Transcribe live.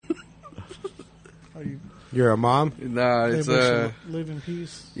Are you? You're a mom? Nah, it's live in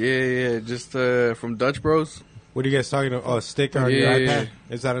peace. Yeah, just from Dutch Bros. What are you guys talking about? Oh, a sticker on your iPad?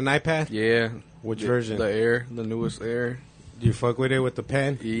 Is that an iPad? Yeah. Which version? The Air, the newest Air. Do you fuck with it with the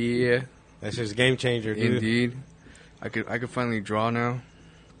pen? Yeah. That's just game changer, dude. Indeed. I could finally draw now.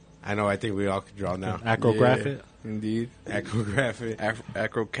 I know. I think we all could draw now. Acrograph it. Indeed. Acrograph it.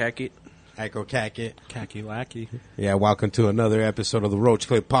 Acrocack it. Acrocack it. Cacky lacky. Yeah, welcome to another episode of the Roach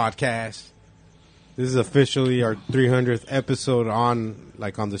Clip Podcast. This is officially our 300th episode on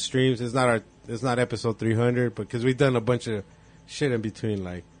the streams. It's not episode 300, because we've done a bunch of shit in between,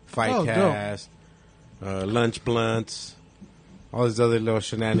 like Fightcast, Lunch Blunts, all these other little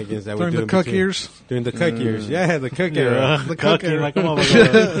shenanigans that we do during the cuck years. During the cuck years, yeah, the cuck era. The cuck era. Like a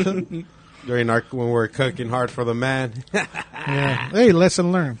motherfucker. During when we're cooking hard for the man. Yeah. Hey,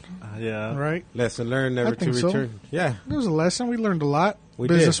 lesson learned. Yeah. Right? Lesson learned, never to think so. return. Yeah. There was a lesson. We learned a lot. We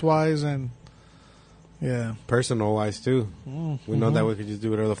did. Business-wise and, yeah. Personal-wise, too. We know that we could just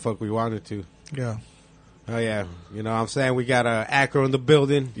do whatever the fuck we wanted to. Yeah. Oh, yeah. You know what I'm saying? We got Acro in the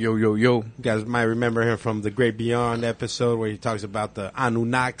building. Yo. You guys might remember him from the Great Beyond episode where he talks about the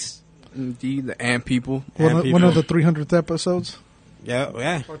Anunnaks. Indeed, the Ant People. One of the 300th episodes. Yeah.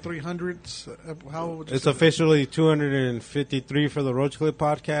 Or 300s. How would you It's say? officially 253 for the Roach Clip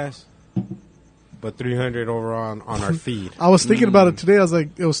Podcast, but 300 over on our feed. I was thinking about it today. I was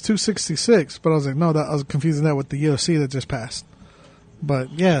like, it was 266, but I was like, no, I was confusing that with the UFC that just passed.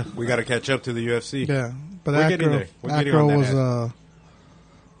 But yeah, We got to catch up to the UFC. yeah. But We're getting there. We're getting Acro on that was ass.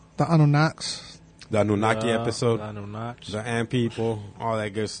 the Anunnaks. The Anunnaki episode, Anunnaki. the Ant People, all that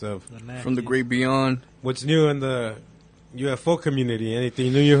good stuff. From the Great Beyond. What's new in the UFO community?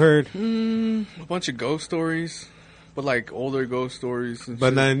 Anything new you heard? A bunch of ghost stories. But like older ghost stories. And But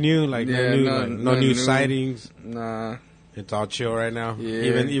shit. not new, no none new new. sightings. Nah, It's all chill right now.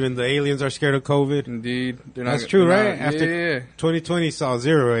 Yeah. Even the aliens are scared of COVID. indeed. That's true, right? After- Yeah. 2020 saw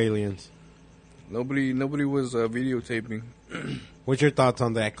 0 aliens. Nobody was videotaping. What's your thoughts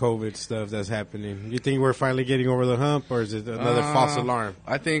on that COVID stuff that's happening? You think we're finally getting over the hump, or is it another false alarm?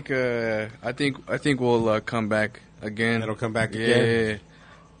 I think we'll come back again. It'll come back Yeah. again.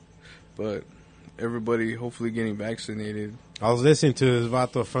 But everybody hopefully getting vaccinated. I was listening to this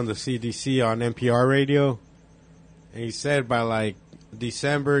vato from the CDC on NPR radio, and he said by like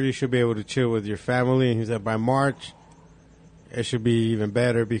December you should be able to chill with your family, and he said by March it should be even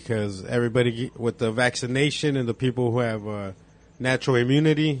better, because everybody with the vaccination and the people who have natural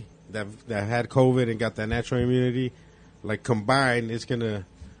immunity that had COVID and got that natural immunity, like combined, it's gonna.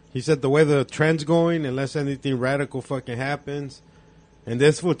 He said the way the trend's going, unless anything radical fucking happens, and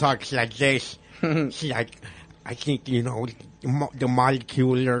this fool talks like this. He like, I think, the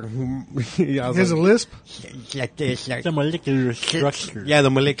molecular. Here's a lisp. Like this, like, The molecular structure. yeah, the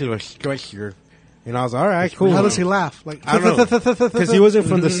molecular structure. And I was all right, cool. How does he laugh? Like, I don't know, because he wasn't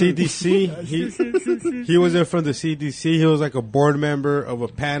from the CDC. He wasn't from the CDC. He was like a board member of a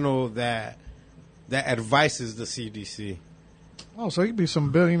panel that advises the CDC. Oh, so he could be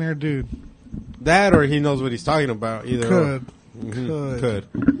some billionaire dude. That, or he knows what he's talking about. Either Could. or.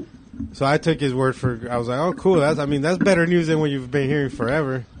 Could. So I took his word for. I was like, oh, cool. That's better news than what you've been hearing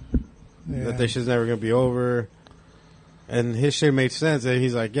forever. Yeah. That this shit's never gonna be over. And his shit made sense. And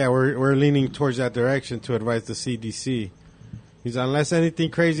he's like, yeah, we're leaning towards that direction to advise the CDC. He's like, unless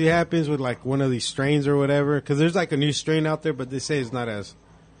anything crazy happens with like one of these strains or whatever, because there's like a new strain out there, but they say it's not as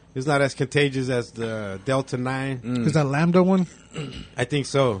contagious as the Delta 9. Is that Lambda one? I think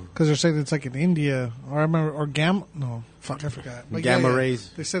so. Because they're saying it's like in India. Or I remember, or Gamma. No, fuck, I forgot. But Gamma yeah. rays.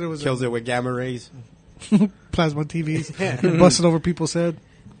 They said it was Kills it with gamma rays. plasma TVs. Busted over people's head.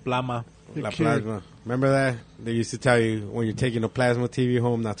 Plama. You're La cured. plasma. Remember that? They used to tell you when you're taking a plasma TV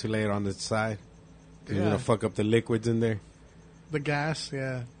home not to lay it on the side, because you're Yeah. going to fuck up the liquids in there. The gas,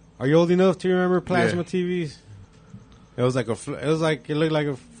 yeah. Are you old enough to remember plasma Yeah. TVs? It looked like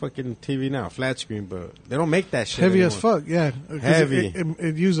a fucking TV now, flat screen, but they don't make that shit Heavy anymore. as fuck, yeah. 'Cause Heavy.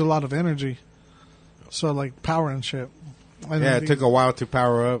 It used a lot of energy. So, like, power and shit. And Yeah, then it took a while to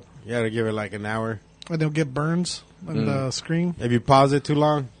power up. You had to give it like an hour. And they'll get burns on the screen. If you pause it too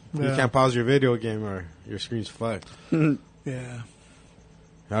long, you Yeah. can't pause your video game or your screen's fucked. Yeah.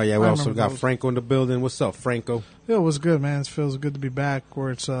 Oh yeah, we I also remember got those. Franco in the building. What's up, Franco? Yeah, it was good, man. It feels good to be back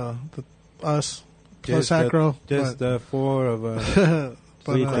where it's us plus Just Acro. Just the four of us.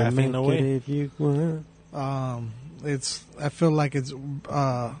 but, We uh, can make no way. it if you want. I feel like it's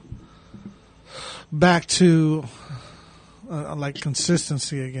back to like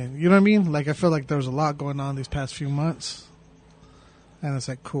consistency again. You know what I mean? Like I feel like there was a lot going on these past few months, and it's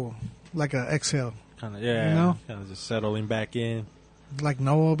like cool, like a exhale. Kind of, yeah. You know? Kind of just settling back in. Like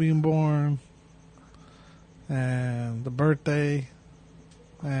Noah being born, and the birthday,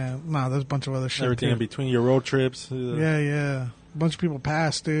 and there's a bunch of other shit. Everything too. in between your road trips. Yeah. A bunch of people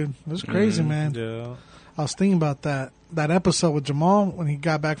passed, dude. It was crazy, man. Yeah. I was thinking about that episode with Jamal when he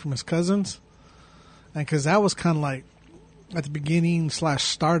got back from his cousins, and because that was kind of like at the beginning /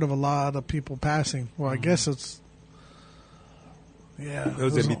 start of a lot of people passing. Well, I guess it's It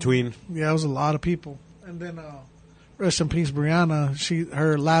was in between. Yeah, it was a lot of people. And then rest in peace, Brianna.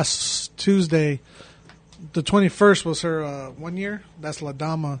 Her last Tuesday, the 21st was her 1 year. That's La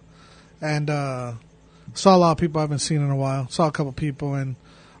Dama, and saw a lot of people I haven't seen in a while. Saw a couple people, and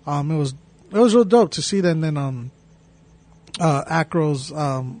it was real dope to see that. And then Acro's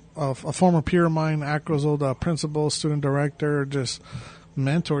a former peer of mine, Acro's old principal, student director, just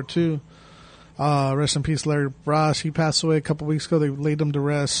mentor too. Rest in peace, Larry Ross. He passed away a couple weeks ago. They laid him to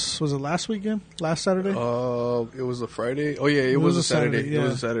rest. Was it last weekend? Last Saturday? It was a Friday. Oh yeah, it was a Saturday. Yeah. It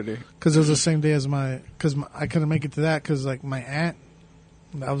was a Saturday. Because it was the same day as because I couldn't make it to that because like my aunt,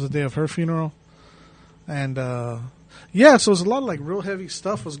 that was the day of her funeral, and so it was a lot of like real heavy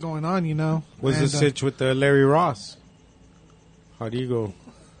stuff was going on, you know. What's the sitch with Larry Ross? How do you go?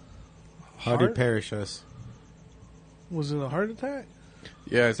 How did he perish us? Was it a heart attack?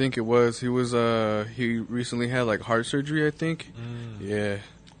 Yeah, I think it was. He was. He recently had like heart surgery, I think. Yeah.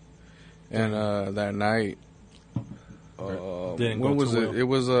 And that night. Didn't go when was too it? well. It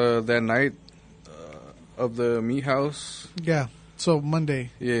was that night of the meat house. Yeah. So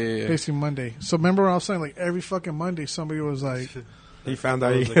Monday, Yeah. basically Monday. So remember what I was saying? Like every fucking Monday, somebody was like, He found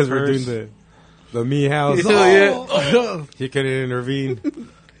out It you was a guys were curse. doing the meat house. "Oh, He couldn't intervene.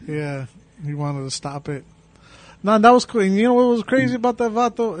 yeah." He wanted to stop it. No, that was cool. And you know what was crazy about that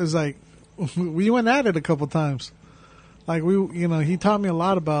Vato is like we went at it a couple times. Like he taught me a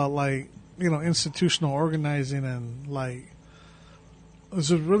lot about like institutional organizing and like it's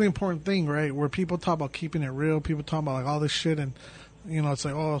a really important thing, right? Where people talk about keeping it real, people talk about like all this shit, and it's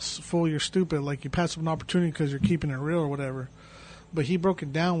like, oh, fool, you're stupid. Like you pass up an opportunity because you're keeping it real or whatever. But he broke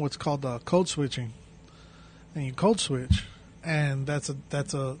it down what's called code switching, and you code switch, and that's a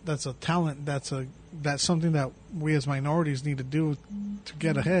talent. That's something that we as minorities need to do to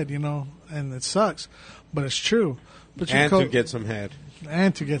get ahead, and it sucks, but it's true. But you And to get some head.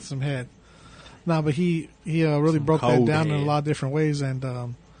 and to get some head. No, but he really broke that cold down in a head. lot of different ways, and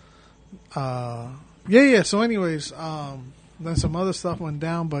yeah. So, anyways, then some other stuff went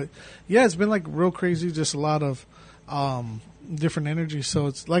down, but yeah, it's been like real crazy. Just a lot of different energy. So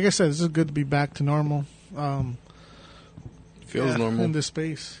it's like I said, it's just good to be back to normal. Feels normal. in this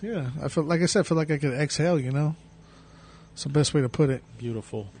space. Yeah, I feel like I could exhale. It's the best way to put it.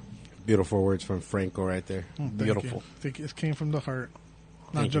 Beautiful. Beautiful words from Franco right there. Thank Beautiful. you. I think it came from the heart.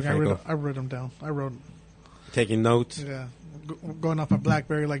 Not Thank you, joking. Franco. I wrote them down. I wrote. Taking notes. Yeah, going off my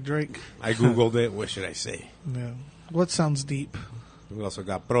BlackBerry like Drake. I Googled it. What should I say? Yeah. What sounds deep? We also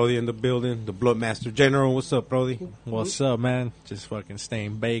got Brody in the building. The Bloodmaster General. What's up, Brody? What's up, man? Just fucking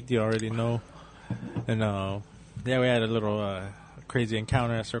staying baked. You already know. And yeah, we had a little crazy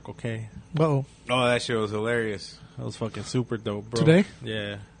encounter at Circle K. Uh-oh. Oh, that shit was hilarious. That was fucking super dope, bro. Today?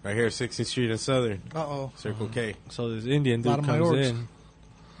 Yeah. Right here, 16th Street and Southern. Uh-oh. Circle K. So this Indian Lot dude of my comes orgs. in.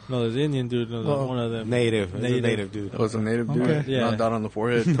 No, this Indian dude, Uh-oh. one of them. Native. It's a Native. native dude. That was a native dude. Okay. Yeah. Not dot on the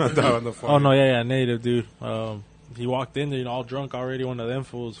forehead. Not that on the phone. Oh, no, yeah, native dude. He walked in there, all drunk already. One of them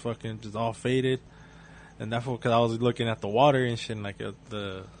fools fucking just all faded. And that fool, because I was looking at the water and shit, and like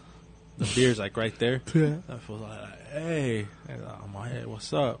the beer's like right there. Yeah. That fool's like, hey. And I'm like, hey,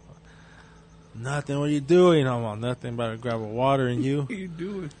 what's up? Nothing. What are you doing? I'm like, nothing. About to grab a water and you. What are you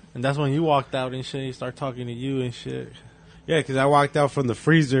doing? And that's when you walked out and shit. He started talking to you and shit. Yeah, because I walked out from the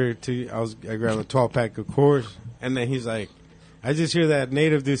freezer I grabbed a 12-pack of Coors, and then he's like, I just hear that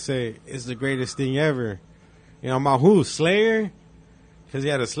native dude say, it's the greatest thing ever. I'm like, who, Slayer? Because he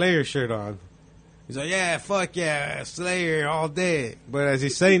had a Slayer shirt on. He's like, yeah, fuck yeah, Slayer all day. But as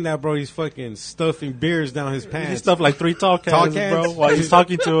he's saying that, bro, he's fucking stuffing beers down his He pants. stuffed like 3 tall cans, cans? bro, while he's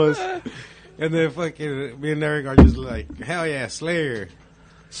talking to us. And then fucking me and Eric are just like, hell yeah, Slayer.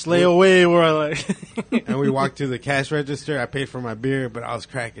 Slay away, we're like... And we walked to the cash register. I paid for my beer, but I was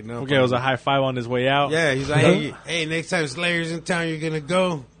cracking up. Okay, it was a high five on his way out. Yeah, he's like, hey, next time Slayer's in town, you're going to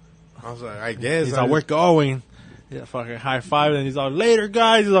go? I was like, I guess. He's like, we're going. Yeah, fucking high five, and he's all, later,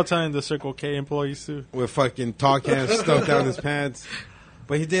 guys. He's all telling the Circle K employees, too. With fucking tall cans stuffed down his pants.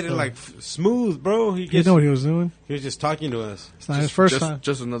 But he did it like smooth, bro. He You know what he was doing? was just talking to us. It's not his first just, time.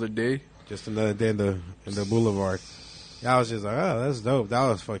 Just another day. Just another day in the boulevard. I was just like, oh, that's dope. That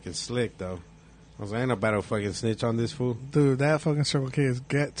was fucking slick, though. I was like, ain't no better fucking snitch on this fool. Dude, that fucking Circle K is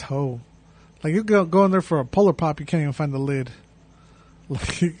ghetto. Like, you go in there for a Polar Pop, you can't even find the lid.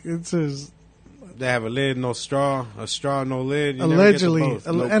 Like, it's just... They have a lid, no straw. A straw, no lid. You never get the allegedly, both.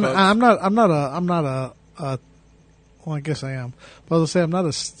 No and cups. I'm not a. Well, I guess I am. But I was gonna say I'm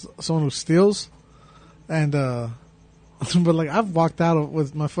not someone who steals, and but like I've walked out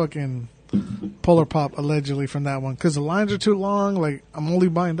with my fucking Polar Pop allegedly from that one because the lines are too long. Like I'm only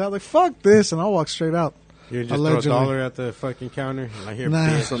buying that. Like fuck this, and I'll walk straight out. You just Allegedly. throw $1 at the fucking counter. Like, here, Nah.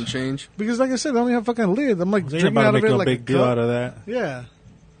 bitch. Some change. Because like I said, they only have fucking lid. I'm like They ain't drinking about to out make of it no like big a deal cup. out of that. Yeah.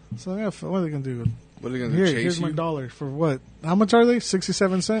 So yeah, what are they gonna do? What are they gonna Here, do? Chase here's you? my $1 for what? How much are they?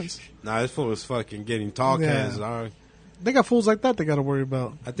 67 cents. Nah, this fool was fucking getting tall Yeah. cans, dog. They got fools like that. They got to worry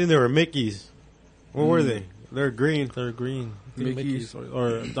about. I think they were Mickey's. What were they? They're green. They're green. I think Mickey's.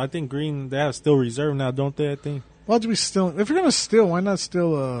 or I think green. They have still reserve now, don't they? I think. Why'd you be stealing? If you're gonna steal, why not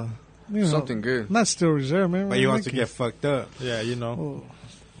steal? You know, Something good. Not steal reserve, man. But you want to Mickey. get fucked up. Yeah, you know.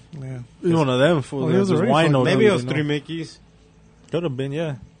 Oh, yeah. He's one of them fools. Oh, he that was just already wino. Maybe it was you know. 3 Mickeys. Could have been,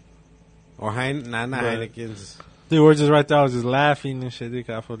 yeah. Or not But- Heineken's. Dude, we're just right there. I was just laughing and shit. They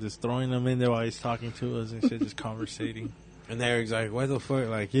got for just throwing them in there while he's talking to us and shit, just conversating. And Eric's like, what the fuck?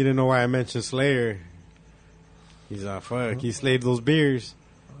 Like, he didn't know why I mentioned Slayer. He's like, fuck, he slayed those beers.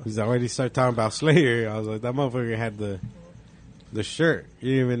 He's already started talking about Slayer. I was like, that motherfucker had the shirt.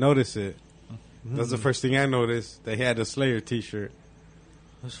 You didn't even notice it. That's the first thing I noticed, that he had a Slayer t-shirt.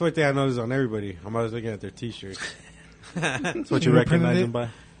 That's the first thing I noticed on everybody. I'm always looking at their t-shirts. That's what You you reprinted recognize it? him by.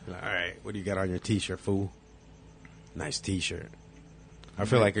 Like, all right, what do you got on your t-shirt, fool? Nice t-shirt. I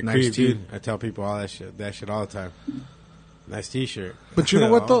feel like a Nice creep, tee. dude. I tell people all that shit all the time. Nice t-shirt. But you know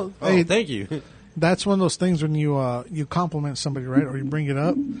what, though? Oh, Hey, thank you. That's one of those things when you compliment somebody, right, or you bring it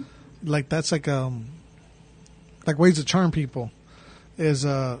up. Like that's like ways to charm people. Is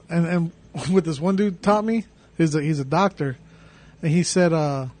and what this one dude taught me is that he's a doctor, and he said,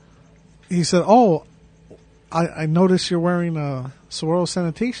 oh, I noticed you're wearing a Saguaro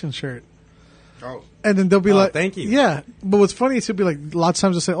Sanitation shirt. Oh, And then they'll be Oh, like, thank you. Yeah. But what's funny is he'll be like, lots of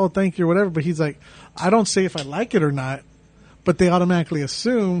times they'll say, oh, thank you or whatever. But he's like, I don't say if I like it or not, but they automatically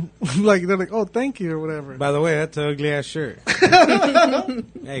assume, like, they're like, oh, thank you or whatever. by the way, that's an ugly ass shirt.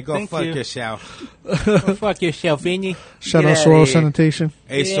 Hey, go Thank fuck you. yourself. Fuck yourself, Vinny. Shout Get out outta Saguaro here. Sanitation.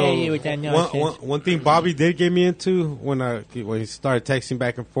 Hey, Yeah, so you with that nonsense. one thing Bobby did get me into when he started texting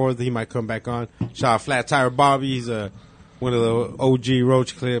back and forth, he might come back on. Shout out Flat Tire Bobby. He's one of the OG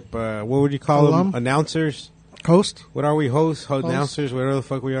Roach Clip. What would you call Alum? them? Announcers. Host? What are we? Hosts? Announcers? Whatever the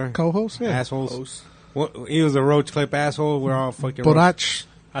fuck we are. Co-host? Yeah. Assholes. Host. Well, he was a Roach Clip asshole. We're all fucking. Borach.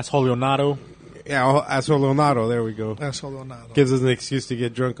 That's Leonardo. Yeah, asshole Leonardo. There we go. Asshole Leonardo. Gives us an excuse to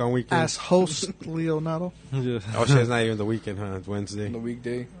get drunk on weekends. Ass host Leonardo. Oh shit, it's not even the weekend, huh? It's Wednesday. On the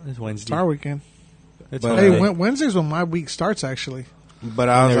weekday. It's Wednesday. It's our weekend. It's But, Hey, Wednesday. Wednesday's when my week starts, actually. But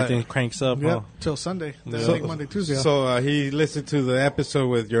I was Everything like, cranks up. Yeah. Huh? Till Sunday. Then So- like Monday, Tuesday. off. so he listened to the episode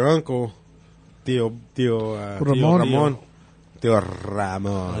with your uncle, Tío Ramon. Tío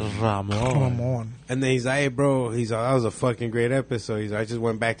Ramon. Ramon. Come on. And then he's like, hey, bro, that was a fucking great episode. He's like, I just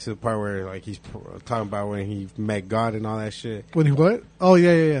went back to the part where like he's talking about when he met God and all that shit. When he what? Oh,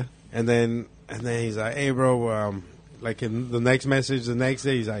 yeah. And then he's like, hey, bro, like in the next message, the next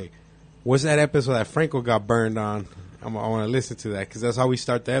day, he's like, what's that episode that Franco got burned on? I want to listen to that because that's how we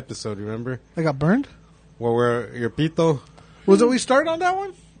start the episode, remember? I got burned? Well, we're your pito. Was it we started on that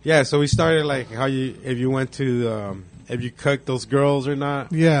one? Yeah, so we started like if you went to, if you cooked those girls or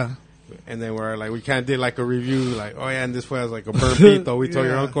not. Yeah. And then we're like, we kind of did like a review, like, oh yeah, and this was like a burnt pito. We told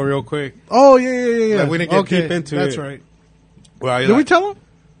your Yeah. uncle real quick. Oh, yeah. Like, we didn't get okay, deep into that's it. right. Well, Did we tell him?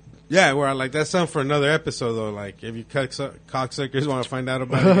 Yeah, we're like, that's something for another episode though. Like, if you cocksuckers want to find out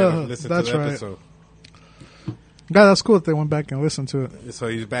about it, you gotta listen That's to the right. episode. God, that's cool if they went back and listened to it. So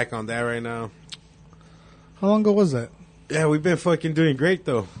he's back on that right now. How long ago was that? Yeah, we've been fucking doing great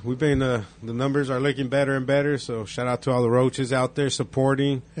though. We've been the numbers are looking better and better. So shout out to all the roaches out there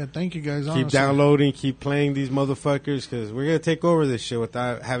supporting. Yeah, thank you guys. Keep honestly. downloading, keep playing these motherfuckers because we're gonna take over this shit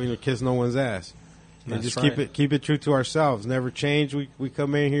without having to kiss no one's ass. And That's just right. keep it true to ourselves. Never change. We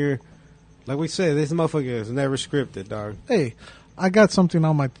come in here, like we said, this motherfucker is never scripted, dog. Hey, I got something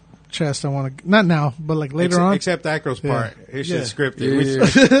on my chest I want to... Not now, but like later on. Except Acro's Yeah. part. His shit's Yeah.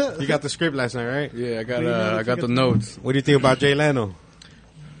 scripted. You got the script last night, right? Yeah, I got the notes. What do you think about Jay Leno?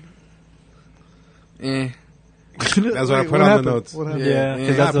 Eh. That's what I Wait, put on happened? the notes. What happened? Yeah. Yeah,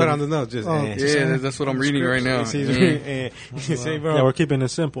 That's that's I put a- on the notes. Just Oh, Yeah, that's what I'm reading right now. See, Eh. say, bro, Yeah, we're keeping it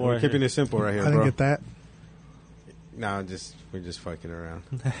simple. we're Right keeping here. it simple right here, I didn't bro. get that. No, we're just fucking around.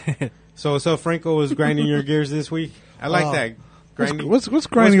 So Franco was grinding your gears this week. I like Oh. that. Grinding. What's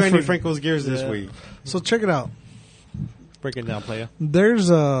grinding for- Franco's gears this Yeah. week? So check it out. Break it down, player. There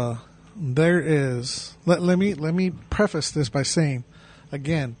is. Let me preface this by saying,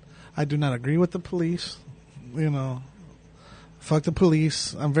 again, I do not agree with the police. You know, fuck the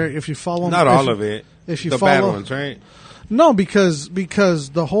police. I'm very. If you follow, Not all of it. If you the follow, bad ones, right? No, because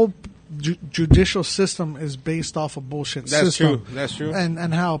the whole judicial system is based off a bullshit That's system. true. That's true.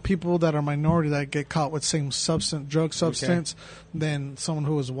 And how people that are minority that get caught with same drug substance than someone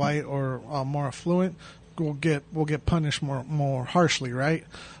who is white or more affluent will get punished more harshly, right?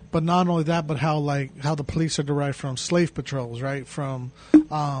 But not only that, but how the police are derived from slave patrols, right? From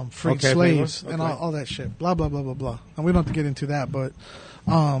freed slaves and all that shit. Blah blah blah blah blah. And we don't have to get into that, but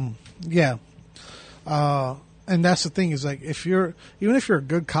yeah. And that's the thing is like even if you're a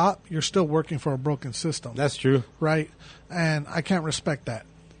good cop, you're still working for a broken system. That's true. Right? And I can't respect that.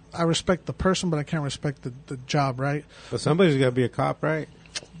 I respect the person, but I can't respect the job, right? But somebody's got to be a cop, right?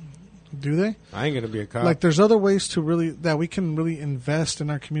 Do they? I ain't going to be a cop. Like there's other ways that we can really invest in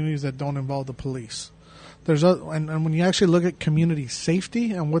our communities that don't involve the police. And when you actually look at community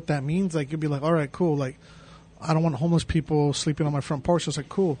safety and what that means, like you'll be like, all right, cool, like I don't want homeless people sleeping on my front porch. It's like,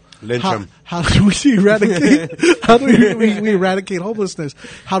 cool. Lynch them. How do we eradicate? How do we eradicate homelessness?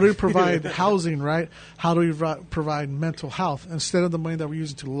 How do we provide housing? Right? How do we provide mental health instead of the money that we're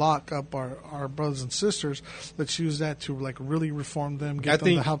using to lock up our brothers and sisters? Let's use that to like really reform them. Get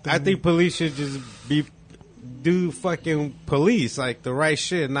them the help they I need. think police should just do fucking police like the right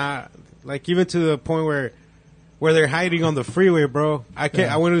shit, not like even to the point where they're hiding on the freeway, bro.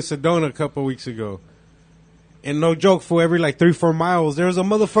 I went to Sedona a couple weeks ago. And no joke, for every like 3-4 miles, there was a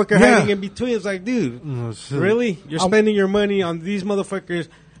motherfucker hiding in between. It's like, dude, really? You're spending your money on these motherfuckers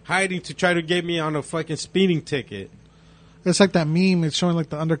hiding to try to get me on a fucking speeding ticket. It's like that meme. It's showing like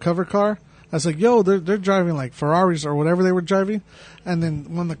the undercover car. I was like, yo, they're driving like Ferraris or whatever they were driving. And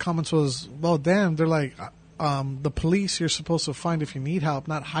then one of the comments was, well, damn, they're like, the police you're supposed to find if you need help,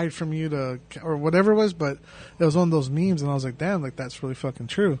 not hide from you or whatever it was. But it was one of those memes. And I was like, damn, like that's really fucking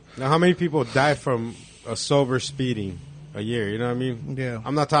true. Now, how many people die from a sober speeding a year? You know what I mean? Yeah.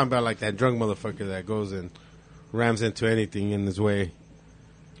 I'm not talking about like that drunk motherfucker that goes and rams into anything in his way.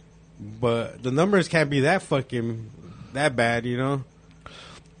 But the numbers can't be that bad, you know?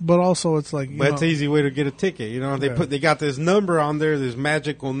 But also it's like, but it's an easy way to get a ticket, you know? They got this number on there, this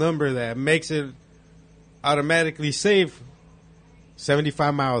magical number that makes it automatically safe.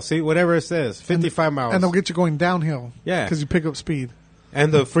 75 miles, see, whatever it says, 55 miles. And they'll get you going downhill. Yeah. Because you pick up speed.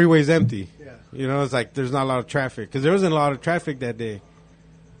 And the freeway's empty. Yeah. You know, it's like there's not a lot of traffic. Because there wasn't a lot of traffic that day.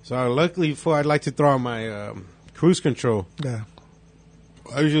 So luckily, I'd like to throw on my cruise control. Yeah.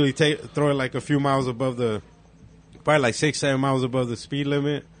 I usually throw it like a few miles above probably like 6-7 miles above the speed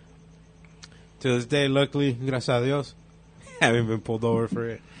limit. To this day, luckily, gracias a Dios, I haven't been pulled over for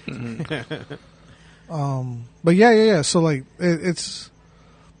it. But yeah. So like it's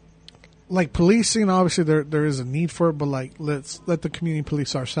like policing. Obviously, there is a need for it, but like let's let the community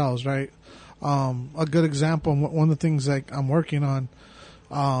police ourselves, right? A good example, and one of the things like I'm working on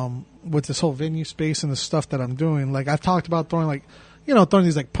with this whole venue space and the stuff that I'm doing. Like I've talked about throwing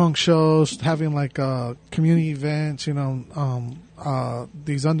these like punk shows, having like community events,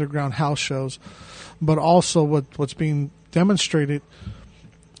 these underground house shows, but also what's being demonstrated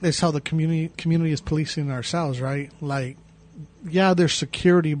is how the community is policing ourselves, right? Like, yeah, there's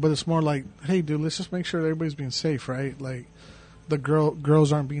security, but it's more like, hey, dude, let's just make sure everybody's being safe, right? Like, the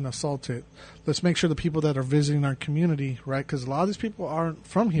girls aren't being assaulted. Let's make sure the people that are visiting our community, right? Because a lot of these people aren't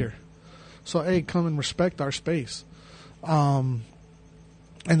from here. So, hey, come and respect our space. And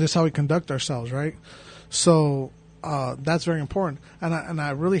that's how we conduct ourselves, right? So that's very important. And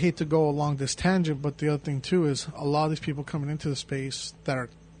I really hate to go along this tangent, but the other thing, too, is a lot of these people coming into the space that are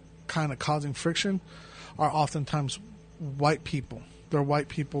kind of causing friction are oftentimes white people. They're white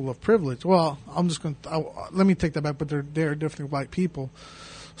people of privilege. Well, I'm just going to let me take that back, but they're definitely white people.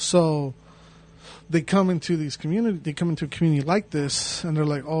 So they come into a community like this, and they're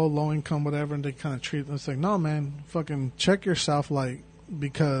like, oh, low income, whatever, and they kind of treat it. It's like, no, man, fucking check yourself, like,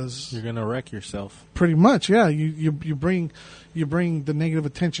 because you're gonna wreck yourself. Pretty much, yeah. You bring the negative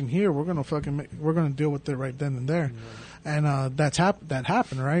attention here. We're gonna deal with it right then and there, and that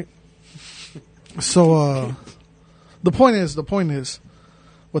happened, right? So the point is,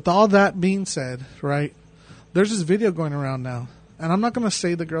 with all that being said, right? There's this video going around now, and I'm not gonna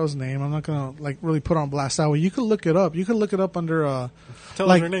say the girl's name. I'm not gonna like really put her on blast that way. You can look it up. You can look it up under Tell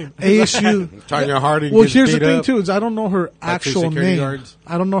like her name. ASU. Tanya Harding. Well, here's the thing too: is I don't know her actual name. Guards.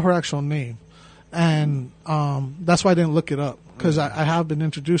 I don't know her actual name, and that's why I didn't look it up because I have been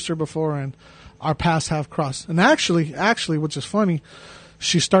introduced to her before, and our paths have crossed. And actually, which is funny,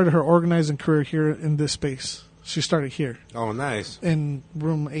 she started her organizing career here in this space. She started here. Oh, nice. In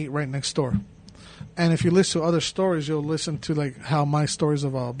room 8, right next door. And if you listen to other stories, you'll listen to like how my stories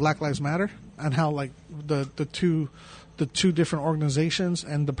of Black Lives Matter and how like the two different organizations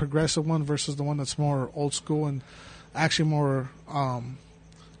and the progressive one versus the one that's more old school and actually more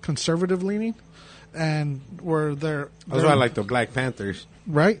conservative leaning, and where they're That's why I like the Black Panthers.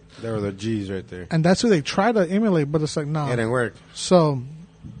 right, They were the G's right there. and that's who they try to emulate, but it's like no. It didn't work. So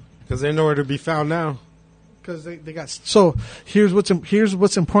Because they're nowhere to be found now. because they got so here's what's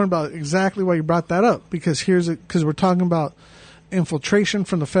important about exactly why you brought that up, because because we're talking about infiltration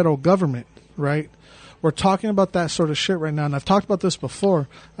from the federal government, right? We're talking about that sort of shit right now, and I've talked about this before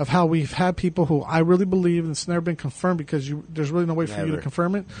of how we've had people who I really believe, and it's never been confirmed because there's really no way for you to Never.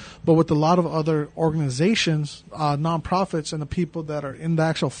 confirm it, but with a lot of other organizations, nonprofits, and the people that are in the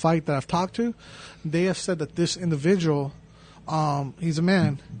actual fight that I've talked to, they have said that this individual, he's a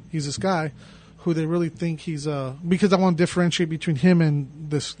man, he's this guy, who they really think he's because I want to differentiate between him and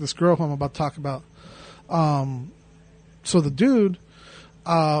this girl who I'm about to talk about. So the dude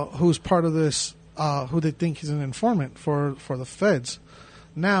who's part of this, who they think he's an informant for the feds.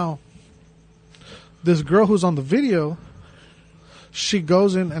 Now, this girl who's on the video, she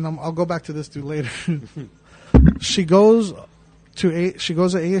goes in, and I'll go back to this dude later. She goes to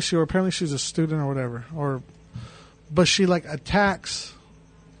ASU, or apparently she's a student or whatever, but she like attacks.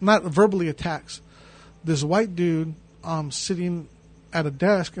 Not verbally attacks this white dude sitting at a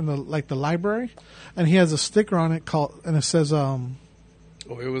desk in the library, and he has a sticker on it and it says it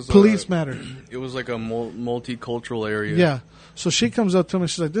was police matter. It was like a multicultural area. Yeah. So she comes up to him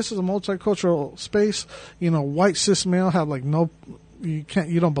and she's like, "This is a multicultural space. You know, white cis male have like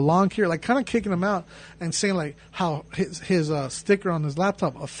you don't belong here." Like kind of kicking him out and saying like how his sticker on his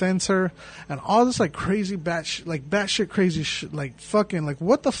laptop offends her and all this like crazy batshit crazy shit, like fucking like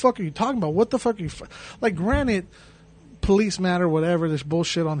what the fuck are you talking about? What the fuck are you like? Granted, police matter, whatever. This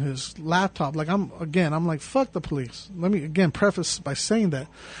bullshit on his laptop. Like I'm like fuck the police. Let me again preface by saying that,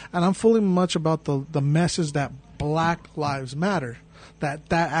 and I'm fully much about the message that Black Lives Matter, that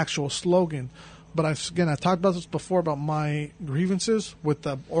actual slogan. But I talked about this before about my grievances with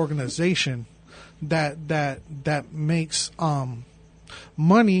the organization that makes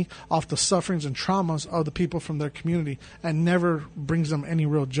money off the sufferings and traumas of the people from their community and never brings them any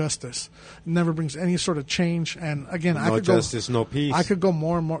real justice, never brings any sort of change. And again, No justice, no peace. I could go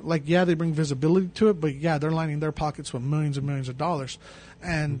more and more. Like, yeah, they bring visibility to it, but yeah, they're lining their pockets with millions and millions of dollars.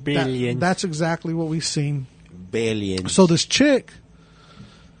 And Billions. that's exactly what we've seen. Billions. So this chick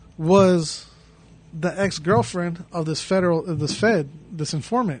was the ex-girlfriend of this this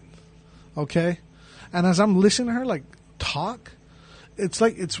informant, okay? And as I'm listening to her like talk,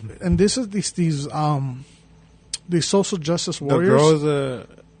 and this is these social justice warriors.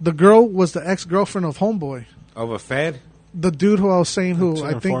 The girl was the ex-girlfriend of Homeboy, of a Fed? the dude who I was saying who It's an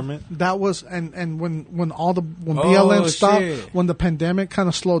I think informant? that was, and when BLM stopped, shit. when the pandemic kind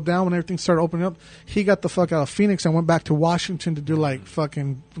of slowed down, when everything started opening up, he got the fuck out of Phoenix and went back to Washington to do like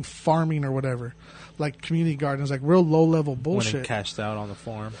fucking farming or whatever, like community gardens, like real low level When bullshit. he cashed out on the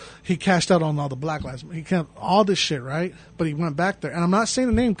farm. He cashed out on all the Black Lives. He kept all this shit, right? But he went back there, and I'm not saying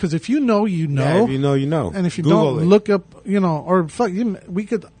the name because if you know, you know. Yeah, if you know, you know. And if you Google don't, it. look up, or fuck, we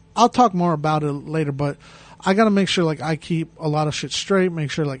could. I'll talk more about it later, but I got to make sure like I keep a lot of shit straight. Make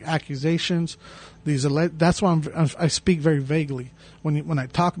sure like accusations, that's why I speak very vaguely when I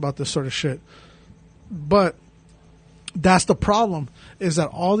talk about this sort of shit. But that's the problem, is that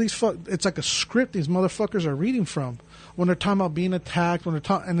all these it's like a script these motherfuckers are reading from when they're talking about being attacked, when they're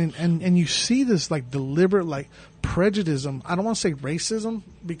talking, and you see this like deliberate like prejudice. I don't want to say racism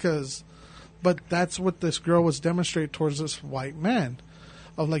but that's what this girl was demonstrating towards this white man.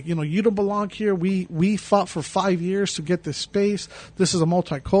 Of like, you don't belong here. We fought for 5 years to get this space. This is a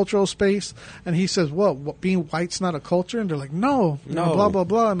multicultural space. And he says, what being white's not a culture? And they're like, no, No. blah, blah,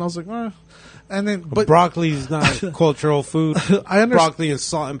 blah. And I was like, And then, but broccoli's not cultural food. I understand. Broccoli and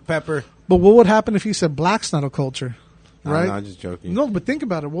salt and pepper. But what would happen if he said black's not a culture? Right? No, I'm just joking. No, but think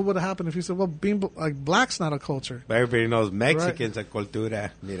about it. What would have happened if he said, well, being like black's not a culture? But everybody knows Mexicans are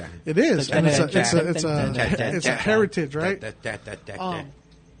cultura. Mira. It is. And it's a heritage, right?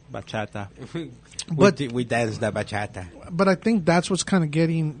 Bachata. But- we dance the bachata. But I think that's what's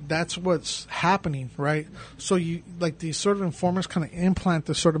what's happening, right? So you like these sort of informers kind of implant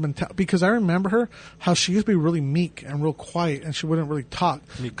this sort of mentality, because I remember her how she used to be really meek and real quiet, and she wouldn't really talk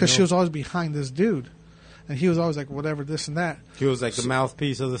because she was always behind this dude, and he was always like, whatever, this and that. He was like the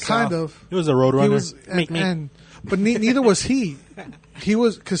mouthpiece of the Kind South. of. He was a road He runner. was, but neither was he. He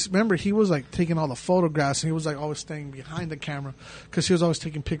was, because remember, he was like taking all the photographs, and he was like always staying behind the camera, because he was always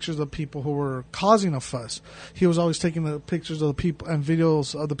taking pictures of people who were causing a fuss. He was always taking the pictures of the people and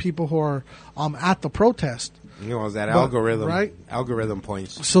videos of the people who are at the protest. You know, it was that But- algorithm, right? Algorithm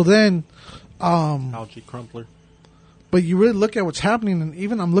points. So then, Algae Crumpler. but you really look at what's happening, and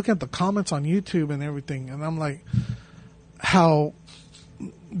even I'm looking at the comments on YouTube and everything, and I'm like, how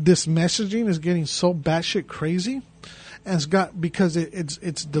this messaging is getting so batshit crazy, and it's got because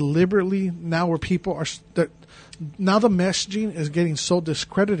it's deliberately now where people are now the messaging is getting so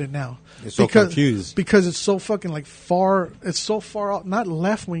discredited now. It's so confused because it's so fucking like far. It's so far out, not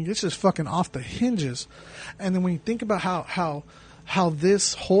left wing. It's just fucking off the hinges. And then when you think about how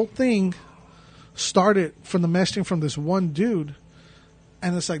this whole thing started from the messaging from this one dude,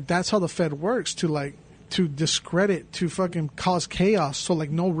 and it's like that's how the Fed works to discredit, to fucking cause chaos, so like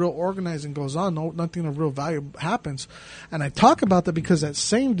no real organizing goes on, nothing of real value happens. And I talk about that because that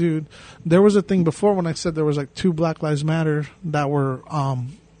same dude, there was a thing before when I said there was like 2 Black Lives Matter that were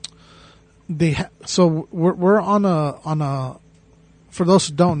so we're on a for those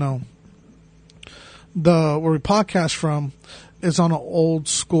who don't know, where we podcast from is on an old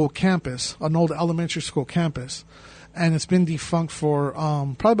school campus, an old elementary school campus. And it's been defunct for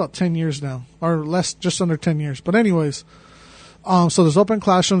probably about 10 years now, or less, just under 10 years. But anyways, so there's open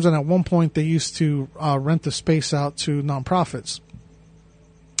classrooms, and at one point they used to rent the space out to nonprofits.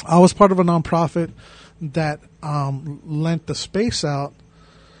 I was part of a nonprofit that lent the space out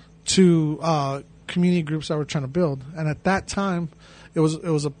to community groups that were trying to build. And at that time, it was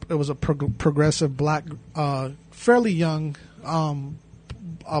a progressive black, fairly young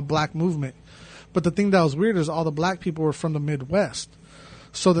black movement. But the thing that was weird is all the black people were from the Midwest.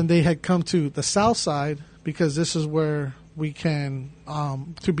 So then they had come to the South Side because this is where we can,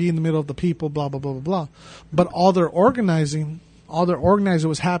 to be in the middle of the people, blah, blah, blah, blah, blah. But all their organizing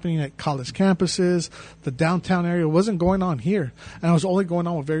was happening at college campuses. The downtown area wasn't going on here. And it was only going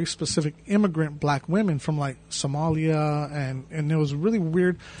on with very specific immigrant black women from like Somalia. And it was really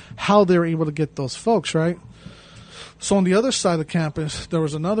weird how they were able to get those folks, right? So on the other side of the campus, there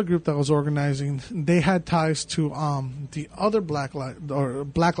was another group that was organizing. They had ties to the other Black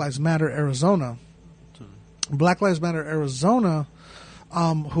Lives Matter Arizona. Black Lives Matter Arizona,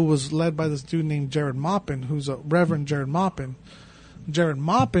 who was led by this dude named Jared Maupin, who's a Reverend Jared Maupin. Jared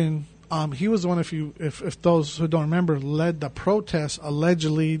Maupin, he was the one, if those who don't remember, led the protest.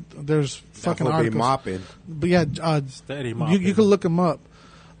 Allegedly, there's fucking articles. Mopping. But yeah, Steady mopping. you can look him up.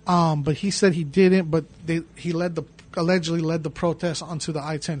 But he said he didn't. But he allegedly led the protest onto the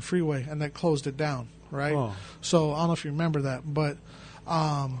I-10 freeway, and that closed it down. Right. Oh. So I don't know if you remember that, but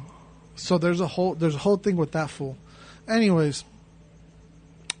so there's a whole thing with that fool. Anyways,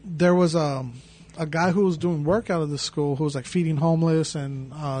 there was a guy who was doing work out of the school who was like feeding homeless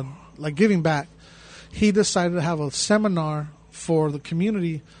and like giving back. He decided to have a seminar for the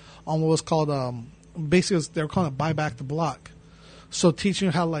community on what was called basically they were calling it Buy Back the Block. So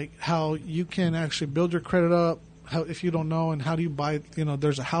teaching you how you can actually build your credit up, how, if you don't know, and how do you buy,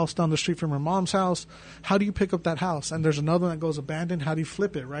 there's a house down the street from your mom's house. How do you pick up that house? And there's another one that goes abandoned. How do you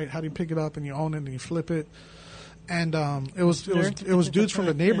flip it, right? How do you pick it up and you own it and you flip it? And it was dudes from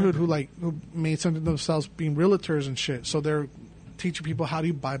the neighborhood who made something of themselves being realtors and shit. So they're teaching people how do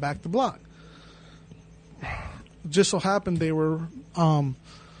you buy back the block. Just so happened they were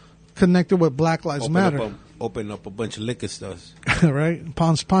connected with Black Lives Matter. Open up a bunch of liquor stores. Right?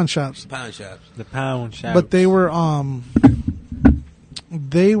 Pawn shops. Pound shops. The pound shop. But they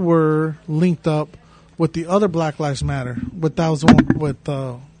were linked up with the other Black Lives Matter. That was the one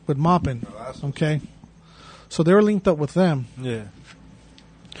with Maupin. Okay? So they were linked up with them. Yeah.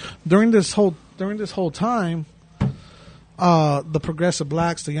 During this whole time, the progressive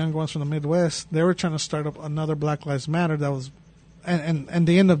blacks, the young ones from the Midwest, they were trying to start up another Black Lives Matter that was, and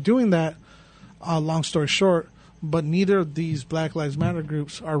they ended up doing that. Long story short, but neither of these Black Lives Matter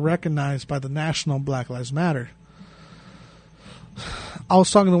groups are recognized by the national Black Lives Matter. I was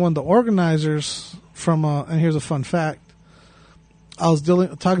talking to one of the organizers from, and here's a fun fact. I was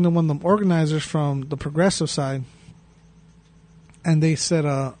talking to one of the organizers from the progressive side, and they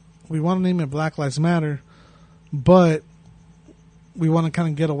said, we want to name it Black Lives Matter, but we want to kind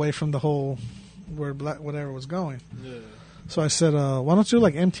of get away from the whole where whatever was going. Yeah. So I said, why don't you do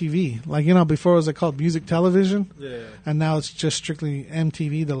like MTV? Like, before it was called music television. Yeah. And now it's just strictly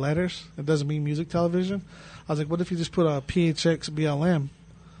MTV, the letters. It doesn't mean music television. I was like, what if you just put a PHX BLM?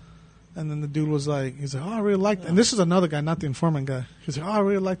 And then the dude was like, he's like, oh, I really like that. And this is another guy, not the informant guy. He's like, oh, I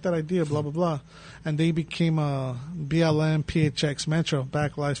really like that idea, blah, blah, blah. And they became BLM, PHX Metro,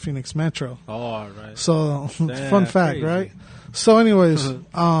 Black Lives Phoenix Metro. Oh, all right. So, Damn, fun fact, crazy. right? So anyways,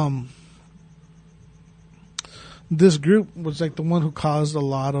 this group was like the one who caused a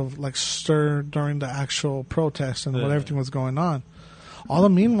lot of like stir during the actual protest and what Yeah. everything was going on. All the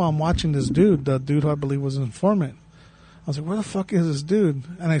meanwhile, I'm watching this dude, the dude who I believe was an informant. I was like, where the fuck is this dude?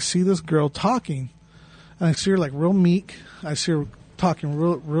 And I see this girl talking. And I see her like real meek. I see her talking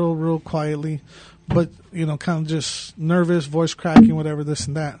real quietly. But, you know, kind of just nervous, voice cracking, whatever, this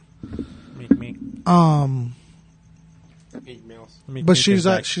and that. Meek. Emails. Meek But is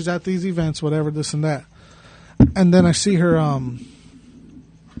back. she's at these events, whatever, this and that. And then I see her,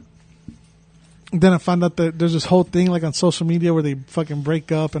 then I find out that there's this whole thing like on social media where they fucking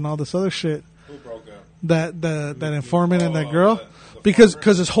break up and all this other shit. Who broke up? That informant and that girl. Because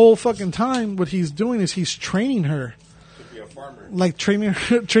this whole fucking time, what he's doing is he's training her. To be a farmer. Like training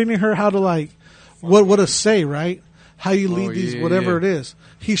her how to like, what to say, right? How you lead these, yeah, whatever yeah. it is.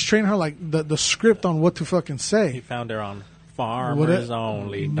 He's training her like the script on what to fucking He say. found her on What it-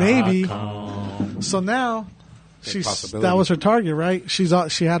 FarmersOnly.com. maybe. So now, possibility. that was her target, right? She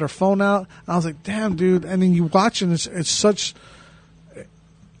had her phone out. I was like, damn, dude. And then you watch and it's such.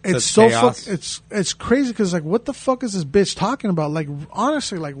 It's Such so chaos. it's crazy because like what the fuck is this bitch talking about? Like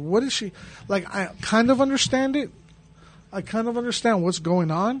honestly, like what is she? Like I kind of understand it. I kind of understand what's going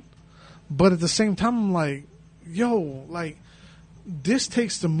on, but at the same time, I'm like, yo, like this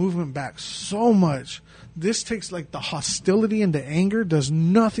takes the movement back so much. This takes like the hostility and the anger does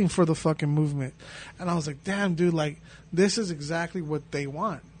nothing for the fucking movement. And I was like, damn, dude, like this is exactly what they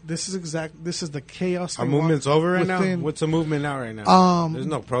want. This is the chaos. Our they movement's want over right now? within- What's the movement now right now? There's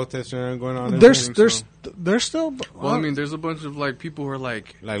no protest or anything going on. There's think there's so. there's still. Well, I mean, there's a bunch of like people who are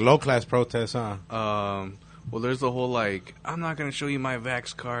like, Like low-class protests, huh? well, there's the whole like, I'm not gonna show you my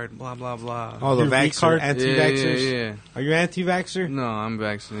vax card, blah blah blah. Oh, the Your vaxxer, V-card? anti-vaxxers. Yeah. Are you anti-vaxxer? No, I'm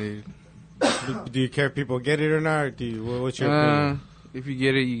vaccinated. Do you care if people get it or not? Or what's your opinion? If you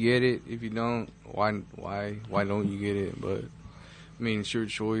get it, you get it. If you don't, why don't you get it? But I mean, it's your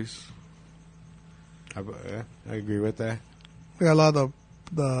choice. I agree with that. We got a lot of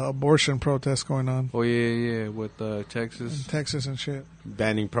the abortion protests going on Oh yeah, with in Texas. Texas and shit.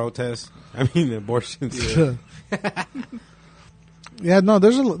 Banning protests. I mean, abortions. Yeah, no,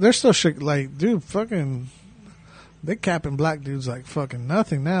 there's still shit like, dude, fucking, they capping black dudes like fucking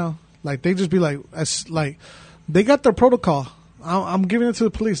nothing now. Like they just be like, they got their protocol. I'm giving it to the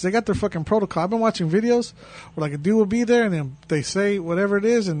police. They got their fucking protocol. I've been watching videos where like a dude will be there and then they say whatever it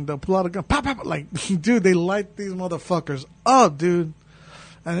is and they'll pull out a gun, pop, pop, like, dude, they light these motherfuckers up, dude,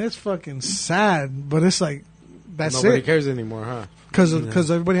 and it's fucking sad, but it's like that's Nobody it. cares anymore, huh? Because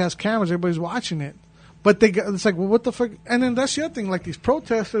everybody has cameras, everybody's watching it. But it's like, well, what the fuck? And then that's the other thing, like these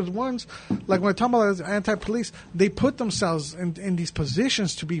protesters, ones, like when I talk about anti-police, they put themselves in these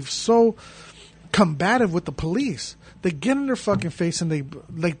positions to be so combative with the police. They get in their fucking face and they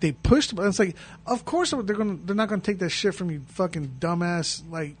push them. And it's like, of course they're not gonna take that shit from you, fucking dumbass,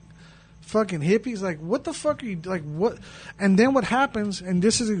 like fucking hippies. Like, what the fuck are you like? What? And then what happens? And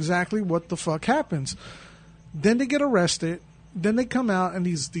this is exactly what the fuck happens. Then they get arrested. Then they come out and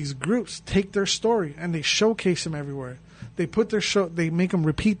these groups take their story and they showcase them everywhere. They put their they make them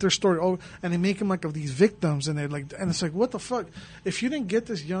repeat their story over, and they make them like of these victims, and they're like, and it's like, what the fuck? If you didn't get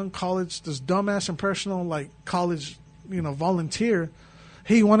this young college, this dumbass impressionable like college, volunteer,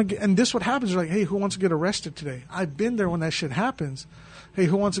 hey, you want to get? And this what happens? They're like, hey, who wants to get arrested today? I've been there when that shit happens. Hey,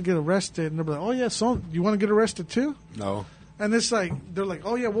 who wants to get arrested? And they're like, oh yeah, so you want to get arrested too? No. And it's like they're like,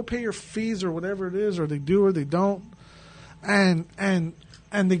 oh yeah, we'll pay your fees or whatever it is, or they do or they don't. And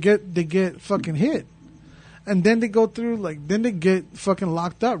they get fucking hit, and then they go through then they get fucking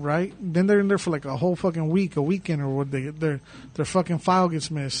locked up, right? Then they're in there for like a whole fucking week, a weekend, or what their fucking file gets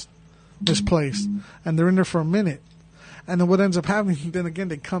misplaced, and they're in there for a minute, and then what ends up happening? Then again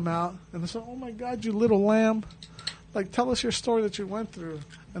they come out and they say, oh my god, you little lamb, like tell us your story that you went through,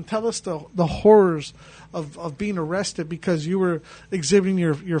 and tell us the horrors of being arrested because you were exhibiting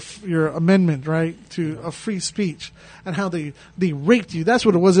your amendment, right, to a free speech, and how they raped you. That's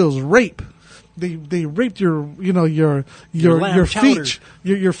what it was. It was rape. They raped your lamb chowder. speech,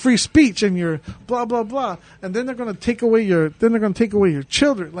 your free speech, and your blah blah blah. And then they're gonna take away your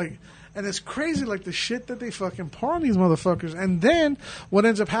children, like. And it's crazy, like, the shit that they fucking pour on these motherfuckers. And then what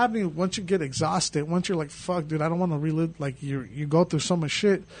ends up happening, once you get exhausted, once you're like, fuck, dude, I don't want to relive, like, you go through so much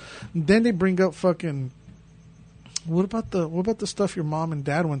shit. Then they bring up fucking, what about the stuff your mom and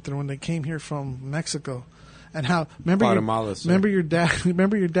dad went through when they came here from Mexico? And how Guatemala, sir. remember your dad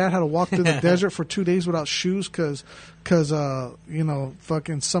had to walk through the desert for 2 days without shoes because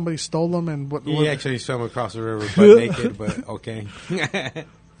fucking somebody stole them and He actually swam across the river butt naked, but okay.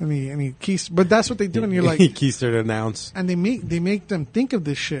 and he keys, but that's what they do, and you're like, he keistered an ounce. and they make them think of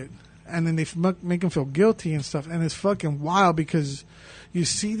this shit, and then they make them feel guilty and stuff, and it's fucking wild because you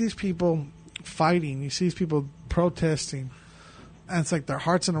see these people fighting, you see these people protesting. And it's like their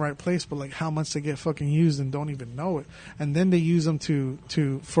heart's in the right place, but like how much they get fucking used and don't even know it. And then they use them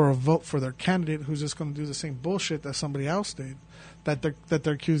for a vote for their candidate who's just going to do the same bullshit that somebody else did, that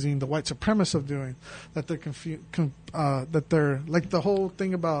they're accusing the white supremacists of doing, that they're like the whole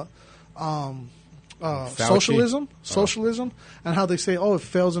thing about socialism, and how they say, oh, it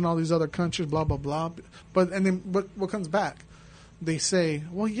fails in all these other countries, blah blah blah. But and then what comes back? They say,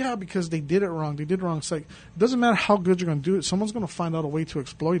 well, yeah, because they did it wrong. It's like, it doesn't matter how good you're going to do it. Someone's going to find out a way to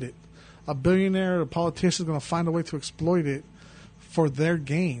exploit it. A billionaire, a politician is going to find a way to exploit it for their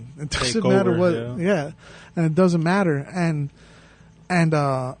gain. It doesn't matter what, and it doesn't matter. And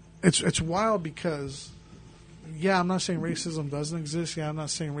it's wild because, yeah, I'm not saying racism doesn't exist. Yeah, I'm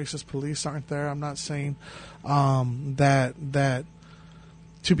not saying racist police aren't there. I'm not saying that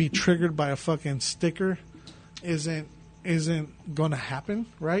to be triggered by a fucking sticker isn't going to happen,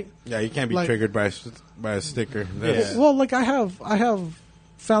 right? Yeah, you can't be triggered by a sticker. Well, like I have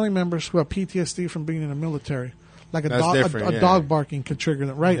family members who have PTSD from being in the military. Like a dog barking could trigger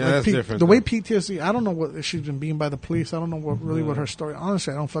them, right? Yeah, like that's different. The way PTSD, I don't know what if she's been beaten by the police. I don't know what her story.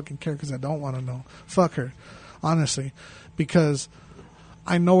 Honestly, I don't fucking care because I don't want to know. Fuck her, honestly, because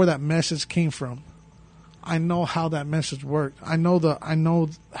I know where that message came from. I know how that message worked. I know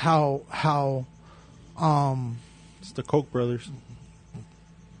how. It's the Koch brothers.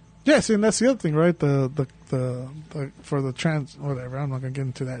 Yeah, see, and that's the other thing, right? The for the trans whatever. I'm not gonna get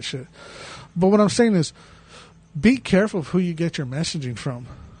into that shit. But what I'm saying is, be careful of who you get your messaging from.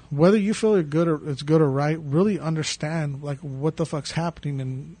 Whether you feel it's good or right, really understand like what the fuck's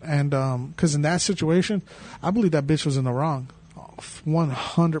happening, and because in that situation, I believe that bitch was in the wrong,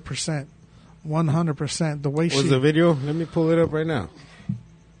 100%, 100%. The way What's the video? Let me pull it up right now.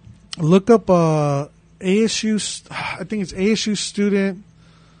 Look up ASU. I think it's ASU student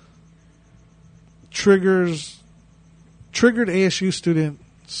triggered ASU student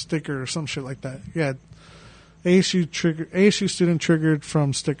sticker or some shit like that. Yeah, ASU student triggered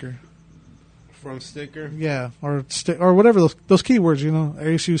from sticker. From sticker. Yeah, or whatever those keywords.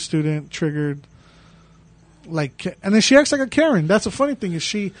 ASU student triggered. Like, and then she acts like a Karen. That's the funny thing is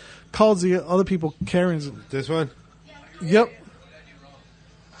she calls the other people Karens. This one. Yep.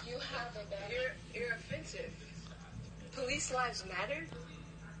 Police lives matter?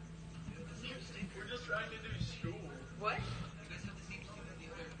 We're just trying to do school. What?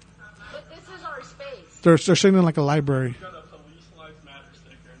 But this is our space. They're sitting in like a library. We got a police lives matter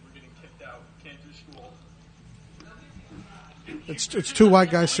sticker and we're getting kicked out. Can't do school. It's two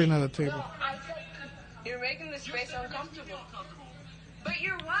white guys sitting at a table. You're making the space uncomfortable. But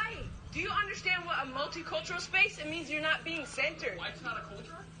you're white. Do you understand what a multicultural space? It means you're not being centered. White's not a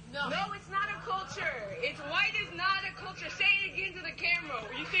culture? No, it's not a culture. It's white is not a culture. Say it again to the camera.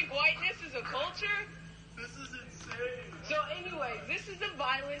 You think whiteness is a culture? This is insane. So anyway, this is the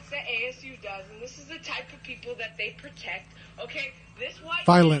violence that ASU does, and this is the type of people that they protect. Okay, this white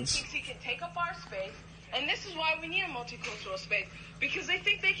violence man thinks he can take up our space, and this is why we need a multicultural space, because they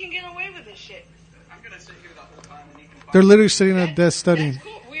think they can get away with this shit. I'm gonna sit here the whole time and you can They're literally sitting at a desk studying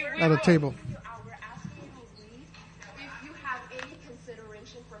cool. at a table. We're asking you to leave if you have any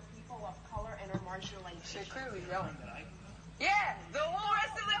consideration for people of color and are marginalized. They clearly don't. Yeah, the whole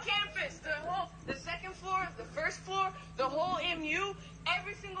rest of the campus, the second floor, the first floor, the whole MU,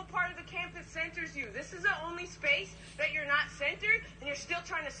 every single part of the campus centers you. This is the only space that you're not centered, and you're still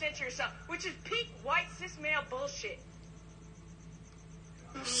trying to center yourself, which is peak white cis male bullshit.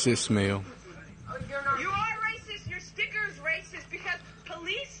 Cis male. You are racist. Your sticker is racist because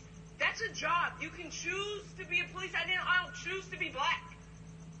police, that's a job. You can choose to be a police. I don't choose to be black.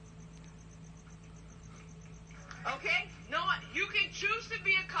 Okay? No, you can choose to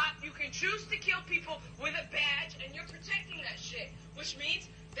be a cop. You can choose to kill people with a badge, and you're protecting that shit, which means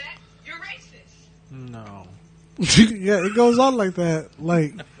that you're racist. No. Yeah, it goes on like that.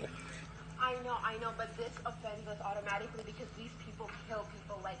 Like, I know, but this offends us automatically because these people kill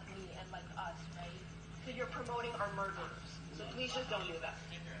people like me and like us, right? So you're promoting our murders. So please just don't do that.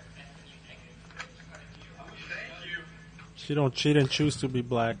 Thank you. She didn't choose to be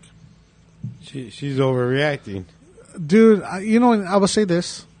black. She's overreacting. dude, I will say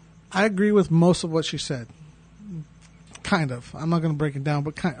this. I agree with most of what she said. kind of. I'm not gonna break it down,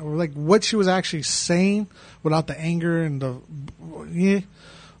 but kind of, like what she was actually saying without the anger and the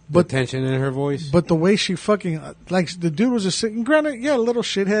But tension in her voice. But the way she fucking like the dude was just sitting. Granted, yeah, a little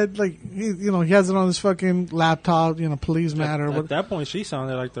shithead. Like he has it on his fucking laptop. Police matter. At that point, she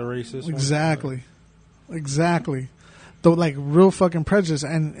sounded like the racist. Exactly. The like real fucking prejudice,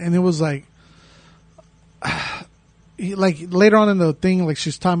 and it was like, like later on in the thing, like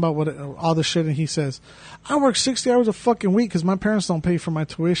she's talking about all the shit, and he says, "I work 60 hours a fucking week because my parents don't pay for my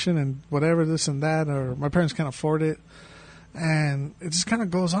tuition and whatever this and that, or my parents can't afford it." And it just kind of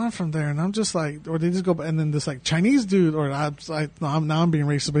goes on from there, and I'm just like, or they just go, and then this like Chinese dude, or I'm being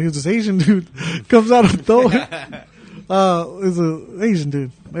racist, but he was this Asian dude comes out of nowhere. It's an Asian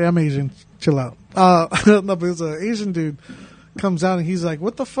dude. Yeah, I'm Asian. Chill out. No, but it's an Asian dude comes out and he's like,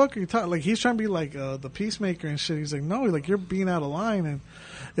 "What the fuck are you talking?" Like he's trying to be like the peacemaker and shit. He's like, "No, like you're being out of line." And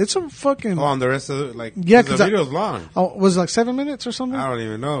it's a fucking. Oh, and the rest of it, like, yeah, because the video's long. Oh, was it like 7 minutes or something? I don't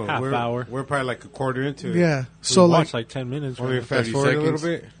even know. Half hour. We're probably like a quarter into it. Yeah. So like 10 minutes. Or we fast forward a little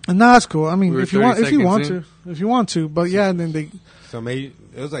bit. And no, that's cool. I mean, We if were you 30 want seconds to, but yeah, and then they. So maybe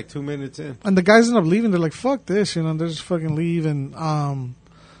it was like 2 minutes in. And the guys end up leaving. They're like, "Fuck this," They just fucking leave, and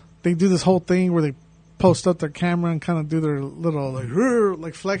they do this whole thing where they post up their camera and kind of do their little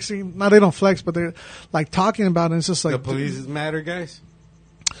like flexing. No, they don't flex, but they're like talking about it. And it's just like The police matter, guys.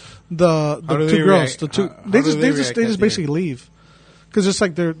 The How do two they girls, react? the two, How they do they just react at the basically end? leave because it's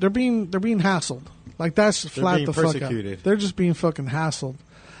like they're being hassled. Like that's flat being the fuck out. persecuted. They're just being fucking hassled,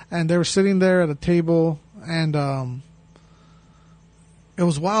 and they were sitting there at a table, and it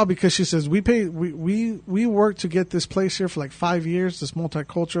was wild because she says we worked to get this place here for like 5 years, this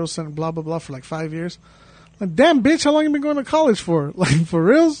multicultural center, blah blah blah, for like 5 years. Like, damn bitch, how long you been going to college for? Like for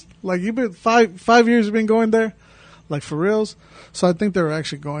reals? Like you been 5 years you've been going there? Like for reals? So I think they were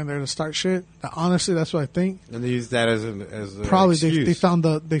actually going there to start shit. Honestly, that's what I think. And they use that as an Probably excuse. they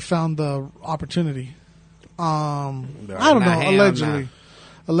found the opportunity. I don't Nah, know. hell nah.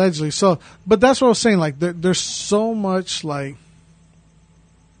 Allegedly. So, but that's what I was saying. Like there's so much like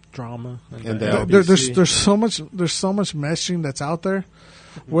drama. And the LBC. there's so much messaging that's out there,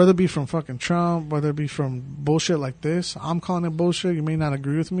 whether it be from fucking Trump, whether it be from bullshit like this. I'm calling it bullshit. You may not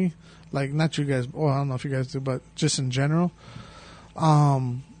agree with me. Like not you guys. Well, I don't know if you guys do, but just in general.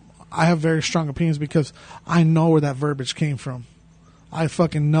 I have very strong opinions because I know where that verbiage came from. I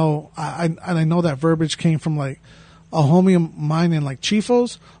fucking know. I know that verbiage came from like a homie of mine in like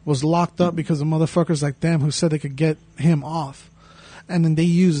Chifos was locked up because of motherfuckers like them who said they could get him off. And then they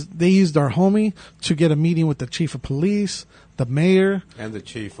used our homie to get a meeting with the chief of police, the mayor, and the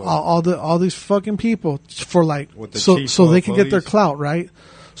chief. All these fucking people for like With the so chief so of they can get their police. clout, right?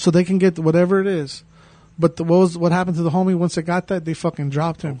 So they can get whatever it is. But what happened to the homie once they got that? They fucking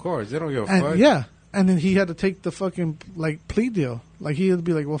dropped him. Of course, they don't give a And fuck. yeah, and then he had to take the fucking like plea deal. Like he had to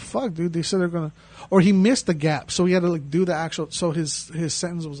be like, "Well, fuck, dude." They said they're gonna, or he missed the gap, so he had to like do the actual. So his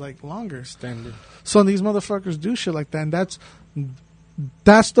sentence was like longer. Extended. So these motherfuckers do shit like that, and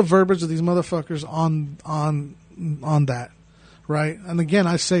that's the verbiage of these motherfuckers on that, right? And again,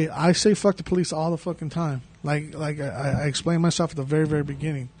 I say fuck the police all the fucking time. Like I explained myself at the very very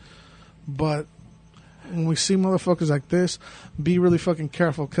beginning, but when we see motherfuckers like this, be really fucking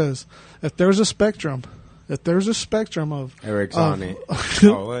careful because if there's a spectrum of Eric's of- on it.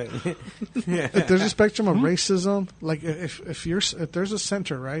 Oh, what? if there's a spectrum of racism, like if there's a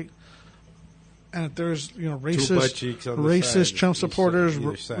center, right? And if there's butt racist cheeks on the racist side, Trump each supporters, side,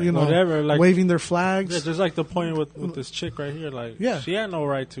 either side. Whatever, like- waving their Yeah, flags, just like the point with this chick right here. Like, Yeah. she had no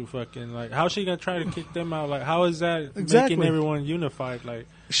right to fucking like. How's she gonna try to kick them out? Like, how is that Exactly. making everyone unified? Like,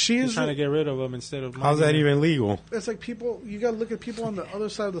 she she's is. trying to get rid of them instead of. How's that minding even legal? It's like people. You got to look at people on the other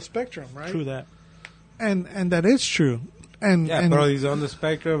side of the spectrum, right? them. True that. And that is true. And Yeah, and bro, he's on the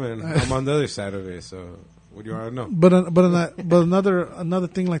spectrum, and I'm on the other side of it. So, what do you want to know? but another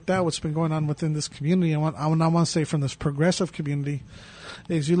thing like that, what's been going on within this community, I want to say from this progressive community,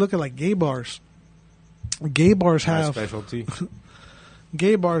 is you look at like gay bars. Gay bars My have specialty.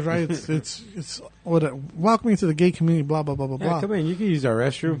 gay bars, right? It's what welcoming to the gay community, blah blah blah blah Yeah, blah. come in. You can use our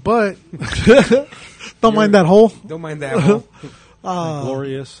restroom. But don't mind that hole. Don't mind that hole.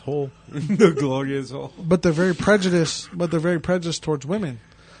 Glorious hole. The glorious hole. But they're very prejudiced. But they're very prejudiced towards women.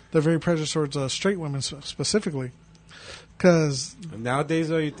 They're very prejudiced towards straight women specifically. Because Nowadays,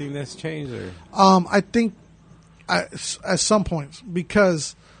 though, you think that's changed? Or? I think at some points,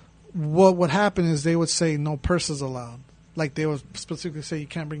 because what would happen is they would say no purses allowed. Like they would specifically say you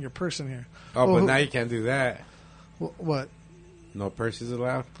can't bring your purse in here. Oh, Well, but now you can't do that. What? No purses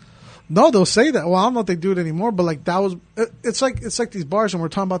allowed? No, they'll say that. Well, I don't know if they do it anymore, but like that was. It's like these bars, and we're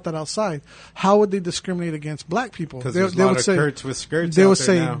talking about that outside. How would they discriminate against black people? Because there's a lot of Kurtz with skirts. They out would there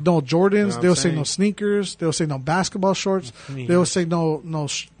say now. no Jordans. You know what They I'm would say saying? no sneakers. They would say no basketball shorts. They would say no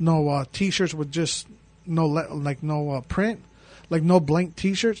t-shirts with just no print, like no blank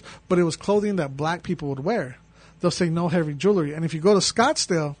t-shirts. But it was clothing that black people would wear. They'll say no heavy jewelry. And if you go to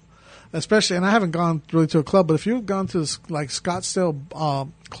Scottsdale, especially, and I haven't gone really to a club, but if you've gone to like Scottsdale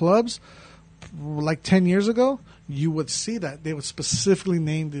clubs like 10 years ago, you would see that they would specifically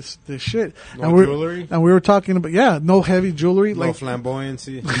name this shit. No jewelry? And we were talking about no heavy jewelry, No like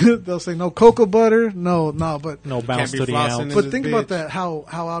flamboyancy. they'll say no cocoa butter, no, but No bounce be to the flossing ounce. in but this think about bitch. that how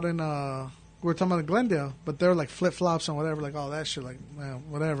out in we were talking about in Glendale, but they're like flip flops and whatever, like all that shit, like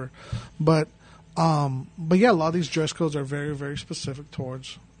whatever. But yeah, a lot of these dress codes are very, very specific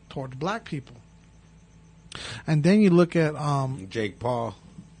towards black people. And then you look at Jake Paul.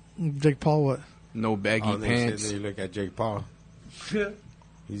 Jake Paul, what? No baggy Oh, pants. then you look at Jake Paul.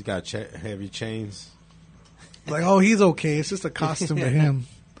 He's got heavy chains. Like, oh, he's okay. It's just a costume to him.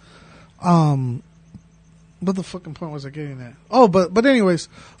 What the fucking point was I getting at? Oh, but anyways,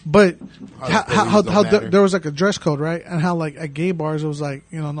 but how there was like a dress code, right? And how like at gay bars it was like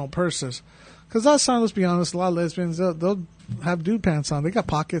no purses, because last time, let's be honest, a lot of lesbians they'll have dude pants on. They got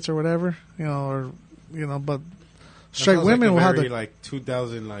pockets or whatever, but straight women will have the like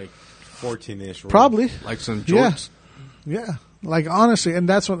 2014-ish. probably Like some jorts. yeah. Like honestly, and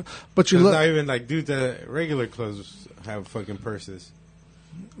that's what. But you It's look not even like dudes that regular clothes have fucking purses.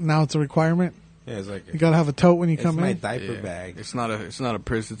 now; it's a requirement. Yeah, it's like You gotta have a tote when you it's come my in. diaper Yeah. bag. It's not a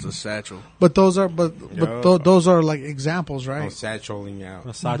purse. It's a satchel. But those are Yo. those are like examples, I'm right? satcheling out.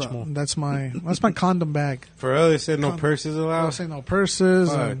 That's my condom bag. For real, they said no purses I'll allowed. say no purses.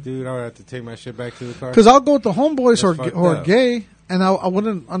 Fuck, dude, I would have to take my shit back to the car. Because I'll go with the homeboys That's who fucked are up. gay, and I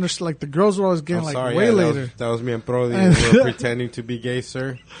wouldn't understand. Like the girls were always getting I'm like sorry, way yeah, later. That was me and Brody. And- We were pretending to be gay,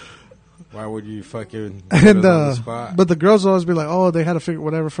 sir. Why would you fucking put And us on the spot? but the girls always be like, oh, they had to figure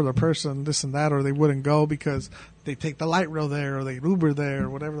whatever for their person, this and that, or they wouldn't go because they take the light rail there, or they Uber there, or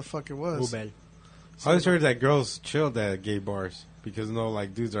whatever the fuck it was. I always heard that girls chilled at gay bars because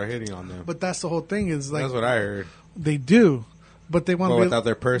like dudes are hitting on them. But that's the whole thing is like That's what I heard. they do, but they want But to be without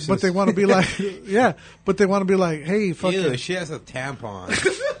their purses. But they want to be like, yeah, but they want to be like, hey, fuck Ew, it. she has a tampon.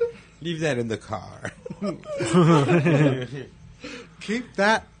 Leave that in the car. Keep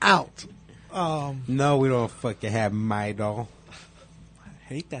that out. No, we don't fucking have Midol. I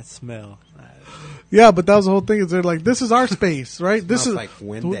hate that smell. Yeah, but that was the whole thing. Is they're like, this is our space, right? This is Smells like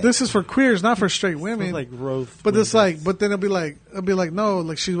Windex. this is for queers, not for straight women. Smells like rose. But it's like, but then it'll be like, no,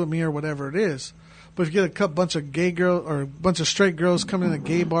 like she's with me or whatever it is. But if you get a bunch of gay girls or a bunch of straight girls coming in a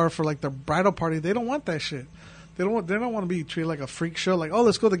gay bar for like their bridal party, they don't want that shit. They don't want to be treated like a freak show. Like, oh,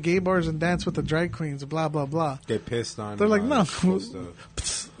 let's go to gay bars and dance with the drag queens, blah blah blah. Get pissed on. They're like, and no. all that cool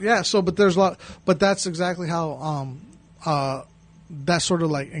stuff. Yeah. So, but there's a lot. But that's exactly how that sort of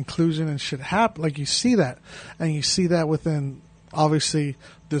like inclusion and shit happen. Like you see that, and you see that within obviously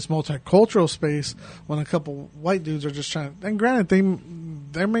this multicultural space when a couple white dudes are just trying. And granted,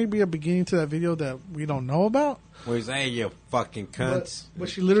 there may be a beginning to that video that we don't know about. Where he's like, hey, you fucking cunts. But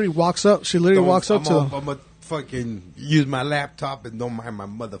she literally walks up. She literally walks up to them. I'm gonna fucking use my laptop and don't mind my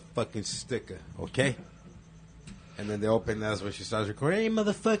motherfucking sticker, okay? And then they open. That's when she starts recording. Hey,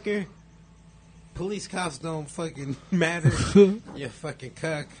 motherfucker. Police cops don't fucking matter. You fucking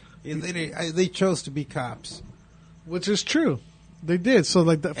cuck. They chose to be cops. Which is true. They did. So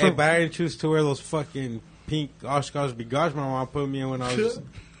like that. Hey, but I didn't choose to wear those fucking pink Oshkosh B'gosh my mom put me in when I was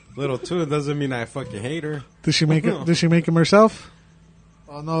little too. It doesn't mean I fucking hate her. Did she make it? Did she make him herself?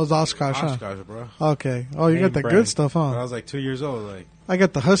 Oh no, it was Oshkosh. Huh? Oshkosh, bro. Okay. Oh, you Name got that brand. good stuff, When I huh? was like 2 years old, like, I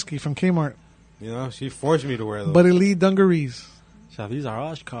got the Husky from Kmart. she forced me to wear those. Buddy Lee dungarees. So these are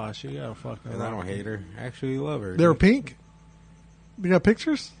Oshkosh. You gotta fucking. And I don't hate her. I actually love her. They were dude. pink. You got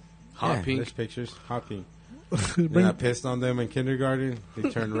pictures? Hot Yeah, pink. There's pictures. Hot pink. Bring Then I pissed on them in kindergarten. They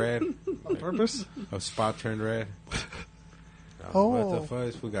turned red. on purpose. A spot turned red. Oh. What the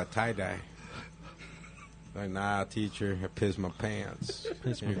fuck? We got tie dye. Like, nah, teacher, I pissed my pants.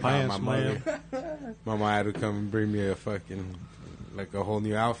 Pissed my And pants, mother. My mom had to come and bring me a fucking, like a whole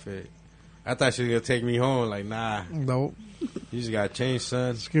new outfit. I thought she was going to take me home. Like, nah, Nope. you just got to change,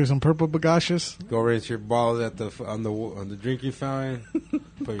 son. Just give you some purple bagashes. Go rinse your balls at on the drinking fountain.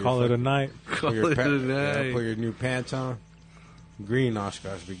 Put your Call it a fucking- night. Put your, Call it a yeah, night. put your new pants on. Green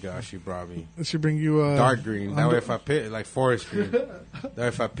Oshkosh B'gosh she brought me. It should bring you Dark green. That way if I piss, like forest green. That way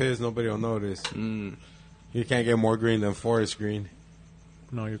if I piss, nobody will notice. Mm. You can't get more green than forest green.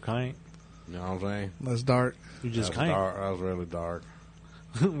 No, you can't. You know what I'm saying? That's dark. You just that was can't. dark. That was really dark.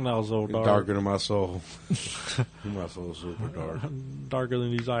 Not so dark. Darker than my soul. My soul's super dark. Darker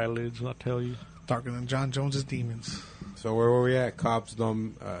than these eyelids, I tell you. Darker than John Jones's demons. So where were we at? Cops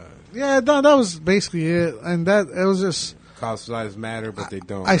don't. Yeah, no, that was basically it, and that it was just. Cops' lives matter, but they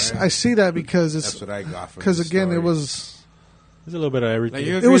don't. I right? see that because it's That's what I got from. because this again story. it was. There's a little bit of everything. Like,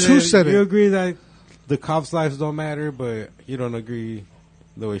 you It was agree who that- said it. You agree that the cops' lives don't matter, but you don't agree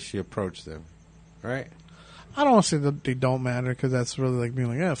the way she approached them, right? I don't want to say that they don't matter because that's really like being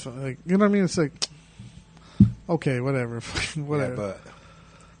like, yeah, like you know what I mean. It's like, okay, whatever, whatever. Yeah,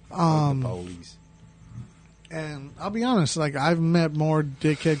 but the police. And I'll be honest, like I've met more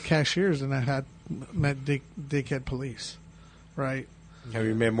dickhead cashiers than I had met dickhead police, right? Have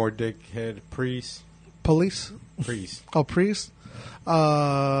you met more dickhead priests? Police? Priests. Oh, priest?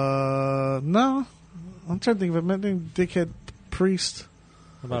 No. I'm trying to think if I've met any dickhead priest.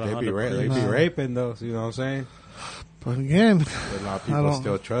 About They be 100 they be No. raping though. You know what I'm saying? But again, But a lot of I people don't-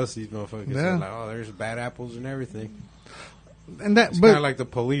 still trust these motherfuckers. Yeah. They're like, oh, there's bad apples and everything. and that, It's kind of but like the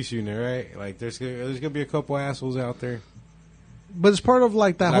police unit, right? Like there's gonna be a couple assholes out there. it's part of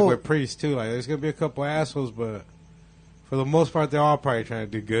like that Like whole. with priests too. Like there's gonna be a couple assholes, but for the most part, they're all probably trying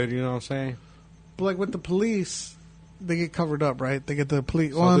to do good. You know what I'm saying? But like with the police, they get covered up, right? They get the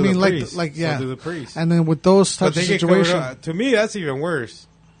police. So Well, I do mean, the like, priests. like yeah. So do the priests. And then with those But types they of get covered situations, up. To me, that's even worse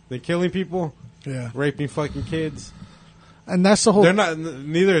than killing people, yeah. raping fucking kids. And that's the whole. They're not.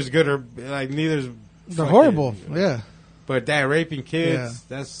 Neither is good or like neither is. They're fucking- horrible. Yeah. But that raping kids,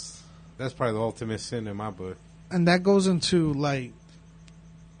 Yeah. that's probably the ultimate sin in my book. And that goes into like,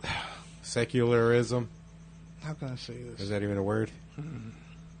 Secularism. how can I say Is this? that even a word?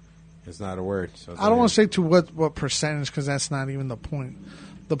 It's not a word. So I don't want to say to what percentage because that's not even the point.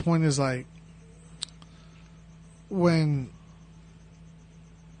 The point is like when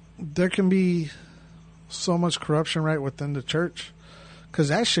there can be so much corruption right within the church because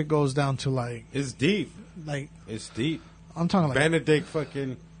that shit goes down to like It's deep. It's deep. I'm talking like Benedict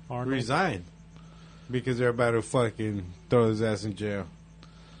fucking Arnold. resigned because they're about to fucking throw his ass in jail.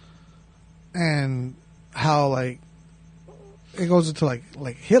 and how like it goes into like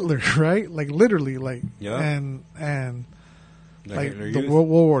Hitler, right? Like literally, like Yeah. and The like Hitler the Youth. World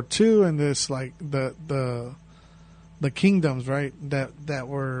War II and this like the kingdoms, right? That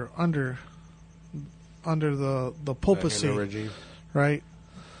were under the The papacy, Hitler regime. right?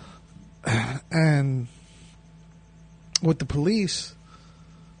 And with the police,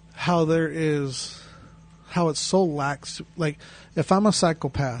 how it's so lax. Like, if I'm a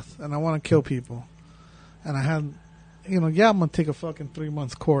psychopath and I want to kill people, and I had, I'm gonna take a fucking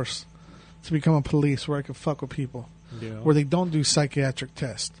 3-month course to become a police where I can fuck with people, Yeah. where they don't do psychiatric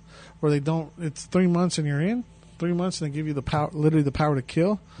tests, where they don't. It's 3 months and you're in. 3 months and they give you the power, literally the power to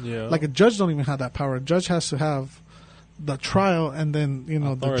kill. Yeah. Like a judge don't even have that power. A judge has to have the trial and then the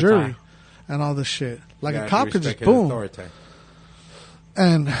Authority. jury and all this shit. Like Yeah, a cop could just respect his boom authority.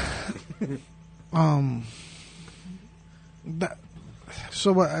 and that.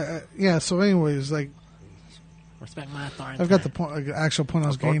 So yeah. So anyways, like Respect my authority. I've got the point, like, actual point I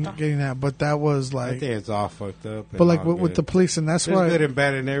was getting at, but that was I like, think it's all fucked up. and but like all with the good. police, and that's There's why. good and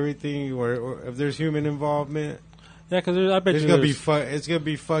bad in everything. Or if there's human involvement, Yeah, because I bet it's you gonna be there's- it's gonna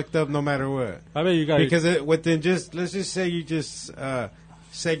be fucked up no matter what. I bet you got Because within just let's just say you just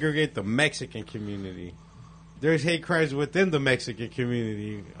segregate the Mexican community. There's hate crimes within the Mexican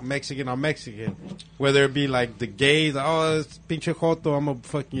community, Mexican on Mexican, whether it be like the gays. Oh, it's pinche joto, I'm gonna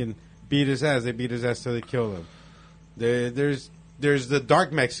fucking beat his ass. They beat his ass till they kill him. There's the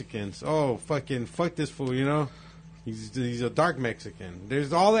dark Mexicans. Oh, fucking fuck this fool, you know? He's a dark Mexican.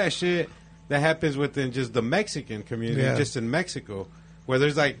 There's all that shit that happens within just the Mexican community, Yeah. just in Mexico, where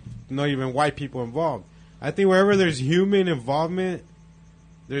there's like not even white people involved. I think wherever there's human involvement,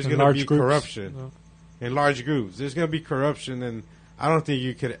 there's In going to large be groups. corruption. Yeah. In large groups, there's going to be corruption, and I don't think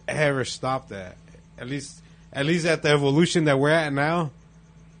you could ever stop that. At least at the evolution that we're at now.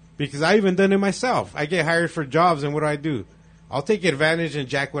 Because I even done it myself. I get hired for jobs, and what do? I'll take advantage and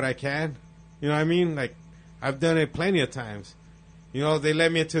jack what I can. You know what I mean? Like, I've done it plenty of times. You know, they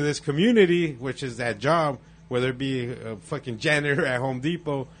let me into this community, which is that job, whether it be a fucking janitor at Home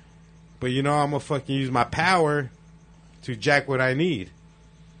Depot. But, I'm going to fucking use my power to jack what I need.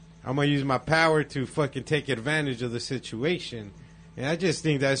 I'm going to use my power to fucking take advantage of the situation. And I just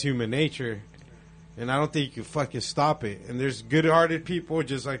think that's human nature. And I don't think you can fucking stop it. And there's good-hearted people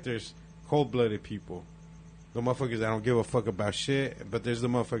just like there's cold-blooded people. The motherfuckers that don't give a fuck about shit. But there's the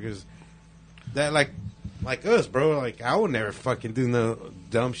motherfuckers that like us, bro. Like, I would never fucking do no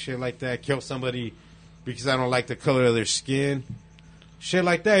dumb shit like that. Kill somebody because I don't like the color of their skin. Shit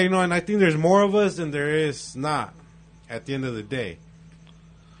like that, And I think there's more of us than there is not at the end of the day.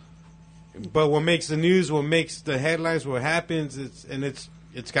 But what makes the news, what makes the headlines, what happens,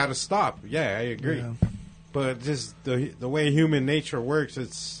 it's got to stop. Yeah, I agree. Yeah. But just the way human nature works,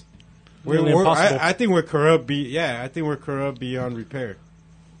 it's Really impossible. I think we're corrupt. I think we're corrupt beyond repair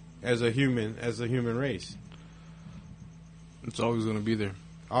as a human race. It's always gonna be there.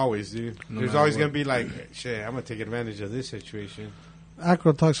 Always, dude. No There's matter always what. gonna be like, shit, I'm gonna take advantage of this situation.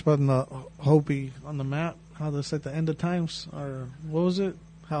 Acro talks about in the Hopi on the map how this like the end of times, or what was it?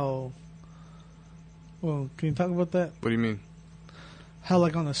 How? Well, can you talk about that? What do you mean? How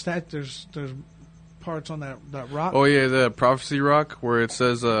like on the stack there's parts on that rock. Oh yeah, the prophecy rock where it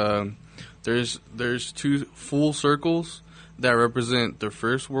says there's two full circles that represent the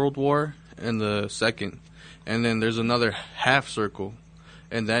First World War and the Second, and then there's another half circle,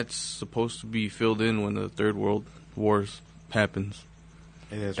 and that's supposed to be filled in when the Third World Wars happens.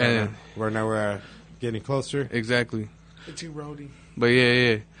 And it's And- we're getting closer. Exactly. It's eroding. But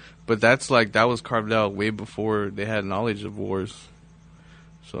yeah. But that's like that was carved out way before they had knowledge of wars.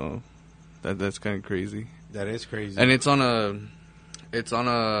 So that's kind of crazy. That is crazy. And it's on a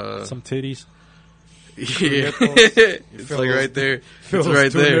Some titties. yeah. nipples. It's feel like those- right there. feel It's those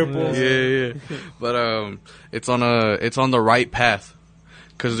right two there. nipples. Yeah. But it's on the right path.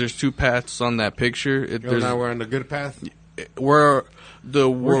 Cuz there's two paths on that picture. Now we're on the good path. Where the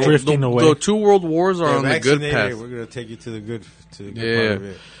world drifting away. the two world wars are Yeah, on the good vaccinated, path. We're gonna take you to the good Yeah. part of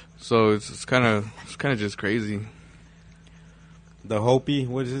it. So it's kind of just crazy. The Hopi,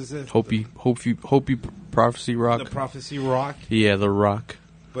 what is it? Hopi prophecy rock. The prophecy rock. Yeah, the rock.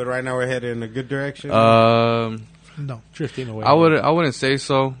 But right now we're headed in a good direction. No. Drifting away. I wouldn't say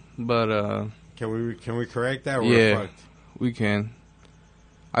so, but Can we correct that? Or yeah. we're fucked? we can.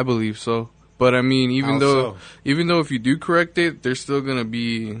 I believe so. But I mean, How though so? if you do correct it, there's still gonna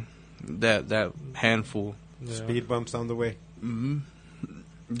be that handful. Yeah. Speed bumps on the way.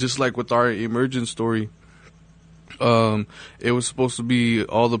 Just like with our emergence story, it was supposed to be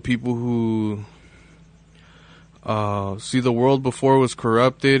all the people who see the world before was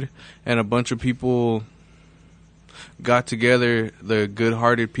corrupted, and a bunch of people got together. The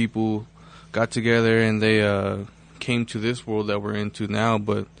good-hearted people got together, and they came to this world that we're into now.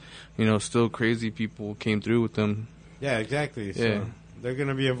 But still crazy people came through with them, Yeah, exactly. So Yeah. they're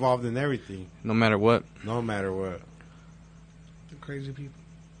gonna be involved in everything, no matter what. no matter what. The crazy people.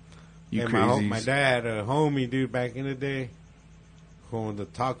 You And crazy. my dad, a homie dude back in the day, who owned the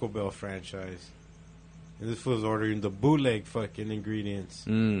Taco Bell franchise. And this fool's ordering the bootleg fucking ingredients.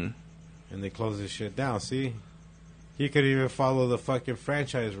 And they closed this shit down, see? He could even follow the fucking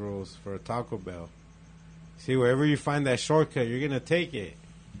franchise rules for a Taco Bell. See, wherever you find that shortcut, you're going to take it.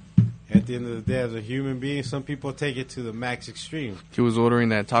 At the end of the day, as a human being, some people take it to the max extreme. He was ordering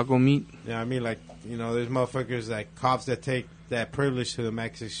that taco meat. You know what I mean? Like, there's motherfuckers like cops that take that privilege to the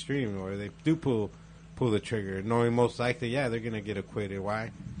max extreme, or they do pull the trigger, knowing most likely, they're going to get acquitted.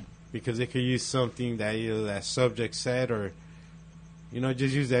 Why? Because they could use something that either that subject said, or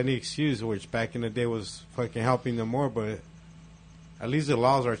just use any excuse, which back in the day was fucking helping them more. But at least the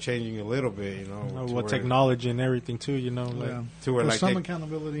laws are changing a little bit, to What where- technology and everything too, Yeah. to where There's like some they,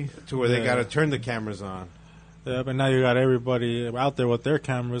 accountability. to where they Yeah. got to turn the cameras on. Yeah, but now you got everybody out there with their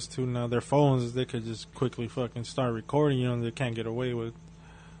cameras too. Now their phones, they could just quickly fucking start recording. They can't get away with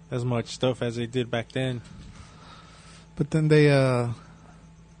as much stuff as they did back then. But then they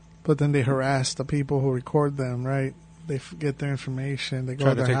harass the people who record them, right? They get their information. They go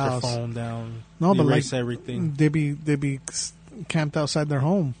Try to to their take house. their phone down. No, but erase like everything. they be camped outside their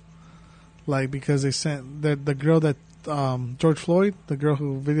home, like because they sent the girl that George Floyd, the girl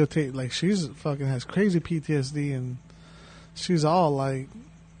who videotaped, like she's fucking has crazy PTSD and she's all like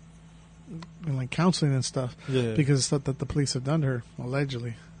in like counseling and stuff Yeah, because of stuff that the police have done to her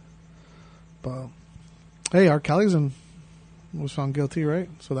allegedly. But hey, R. Kelly's was found guilty, right?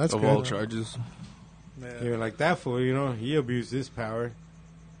 So that's Of good. all charges. You're like that fool, he abused his power.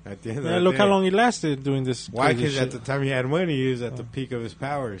 At the end of yeah. the Look day. how long he lasted doing this. Why? crazy Because at shit. the time he had money, he was at the peak of his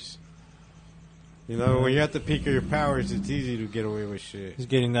powers. When you're at the peak of your powers, it's easy to get away with shit. He's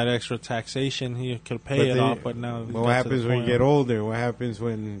getting that extra taxation. He could pay But it then- off, but now. But what happens when you get older? What happens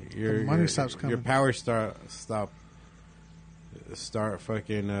when The money stops coming. your powers start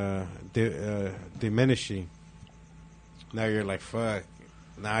fucking diminishing? Now you're like, fuck.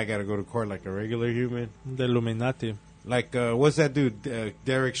 Now I gotta go to court like a regular human. The Illuminati. Like, what's that dude?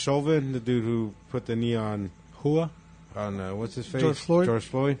 Derek Chauvin, the dude who put the knee on Hua? what's his face? George Floyd? George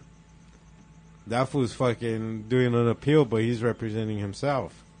Floyd. That fool's fucking doing an appeal, but he's representing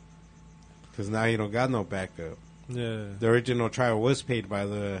himself. Because now he don't got no backup. Yeah. The original trial was paid by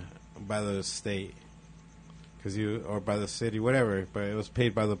the state. or by the city, whatever. But it was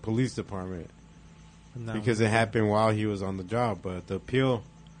paid by the police department No. because it happened while he was on the job. But the appeal,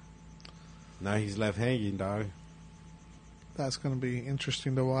 now he's left hanging, dog. That's going to be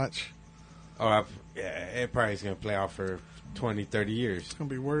interesting to watch. Oh, yeah, it probably is going to play out for 20, 30 years. It's going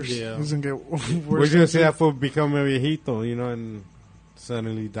to be worse. Yeah. It's going to get worse. We're going to see that fool become a viejito, and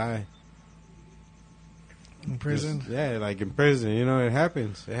suddenly die. in prison. Yeah, like in prison, it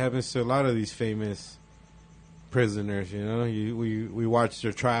happens. It happens to a lot of these famous prisoners, we watch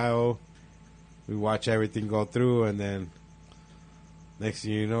their trial, we watch everything go through, and then next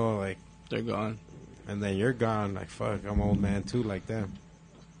thing you know, like, They're gone. and then you're gone. Like, fuck, I'm an old man too, like them.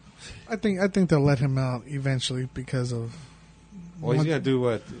 I think they'll let him out eventually because of. Well, he's gonna do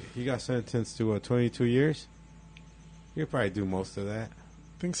what? He got sentenced to 22 years. He'll probably do most of that.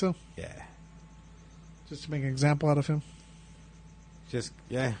 Think so? Yeah, Just to make an example out of him. just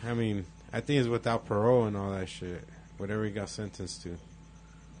yeah. I mean, I think it's without parole and all that shit. Whatever he got sentenced to.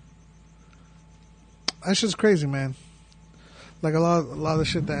 That shit's crazy, man. Like a lot of the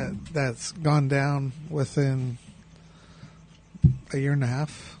shit that's gone down within a year and a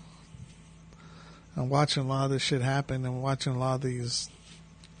half. I'm watching a lot of this shit happen, and watching a lot of these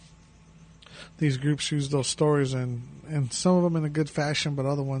groups use those stories, and some of them in a good fashion, but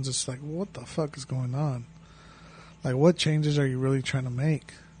other ones it's like, what the fuck is going on? Like, what changes are you really trying to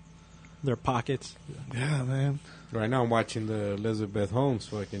make? Their pockets. Yeah, man. Right now, I'm watching the Elizabeth Holmes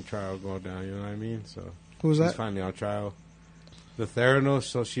fucking trial go down. You know what I mean? So Who's she's that? finally on trial. The Theranos.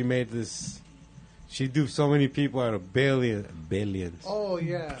 So she made this. She duped so many people out of billions. Oh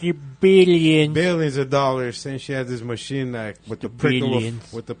yeah. Billions of dollars, saying she had this machine that with the prick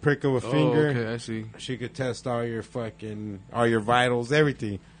of a finger, Oh, okay, I see. she could test all your vitals,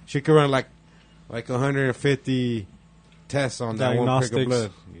 everything. She could run like 150 tests on that one prick of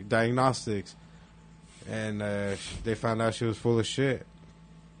blood, diagnostics, and they found out she was full of shit.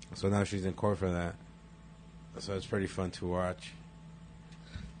 So now she's in court for that. So it's pretty fun to watch.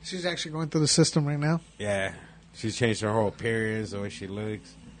 She's actually going through the system right now. Yeah, she's changed her whole appearance, the way she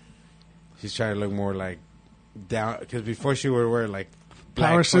looks. She's trying to look more like down, because before she would wear like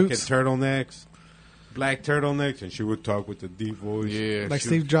Power black fucking suits? black turtlenecks, and she would talk with a deep voice. Yeah, Like she-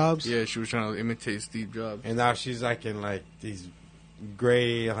 Steve Jobs. Yeah, she was trying to imitate Steve Jobs. And now she's like in like these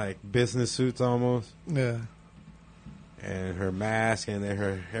gray like business suits almost, Yeah. and her mask, and then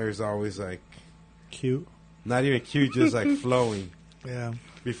her hair is always like Cute. not even cute, just like flowing. Yeah.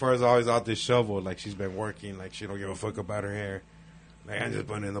 Before it's always all disheveled, like she's been working, like she don't give a fuck about her hair. Like I'm just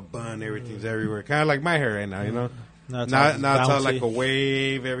putting in the bun, everything's everywhere. Kind of like my hair right now, Now Now all it's all bouncy. like a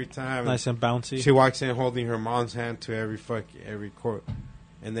wave every time. Nice and bouncy. She walks in holding her mom's hand to every court,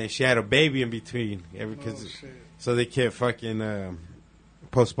 and then she had a baby in between. So they kept fucking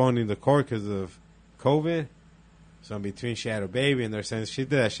postponing the court because of COVID. So in between, she had a baby, and they're saying she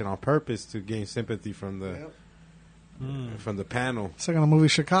did that shit on purpose to gain sympathy from the from the panel. It's like on the movie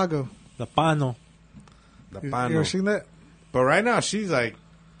Chicago. The pano. The You panel. ever seen that? But right now, she's like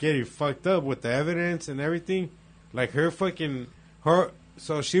getting fucked up with the evidence and everything. Like her.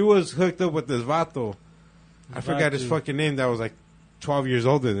 So she was hooked up with this vato. I forgot his fucking name. That was like 12 years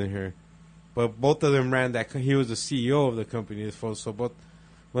older than her. But both of them ran that. He was the CEO of the company. This fool. So both.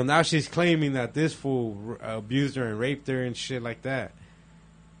 Well, now she's claiming that this fool abused her and raped her and shit like that.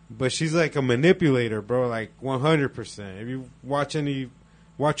 But she's like a manipulator, bro. Like 100%. If you watch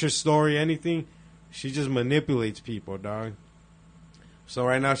her story, anything, she just manipulates people, dog. So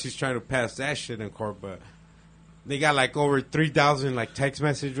right now she's trying to pass that shit in court, but they got like over 3,000 like text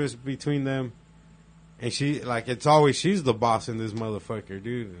messages between them, and it's always she's the boss in this motherfucker,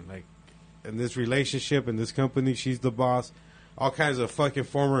 dude. And like in this relationship in this company, she's the boss. All kinds of fucking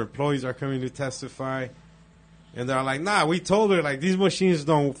former employees are coming to testify. And they're like, nah, we told her, like, these machines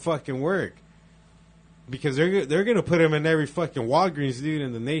don't fucking work. Because they're going to put them in every fucking Walgreens, dude,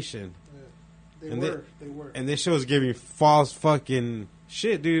 in the nation. Yeah. They were. And this show is giving false fucking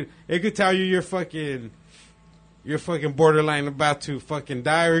shit, dude. It could tell you you're fucking borderline about to fucking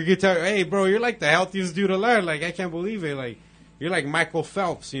die. Or it could tell you, hey, bro, you're like the healthiest dude alive. Like, I can't believe it. Like, you're like Michael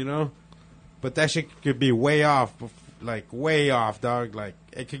Phelps, But that shit could be way off. Like, way off, dog. Like,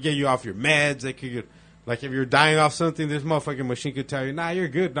 it could get you off your meds. It could get... Like, if you're dying off something, this motherfucking machine could tell you, nah, you're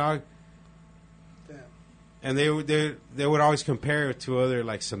good, dog. Damn. And they would always compare it to other,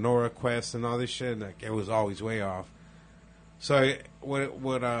 like, Sonora Quest and all this shit. And, like, it was always way off. So,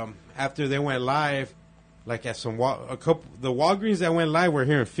 after they went live, like, at the Walgreens that went live were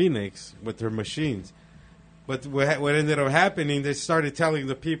here in Phoenix with their machines. But what ended up happening, they started telling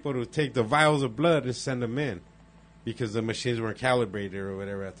the people to take the vials of blood and send them in. Because the machines weren't calibrated or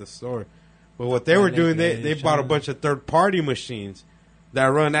whatever at the store. But what they were doing, they Allegation. bought a bunch of third-party machines that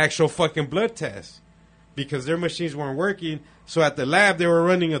run actual fucking blood tests because their machines weren't working. So at the lab, they were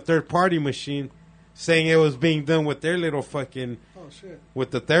running a third-party machine saying it was being done with their little fucking,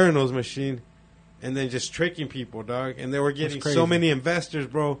 with the Theranos machine, and then just tricking people, dog. And they were getting so many investors,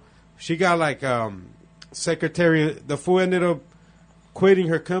 bro. She got like secretary. The fool ended up quitting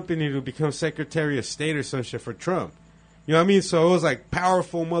her company to become Secretary of State or some shit for Trump. You know what I mean? So it was like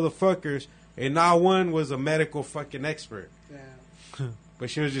powerful motherfuckers, and not one was a medical fucking expert. But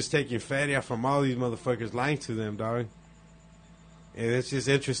she was just taking fatty out from all these motherfuckers lying to them, dog. And it's just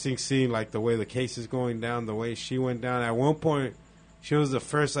interesting seeing like the way the case is going down, the way she went down. At one point, she was the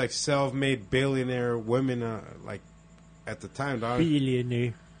first like self-made billionaire woman, like at the time, dog.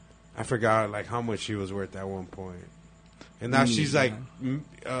 Billionaire. I forgot like how much she was worth at one point. And now she's like,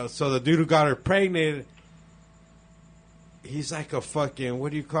 so the dude who got her pregnant, he's like a fucking,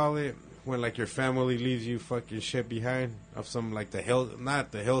 what do you call it? When like your family leaves you fucking shit behind of some like the Hilton,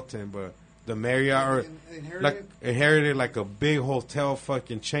 not the Hilton, but the Marriott or like inherited like a big hotel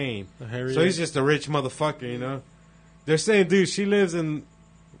fucking chain. So he's just a rich motherfucker, you know. They're saying, dude, she lives in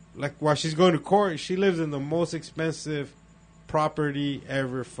like while she's going to court, she lives in the most expensive property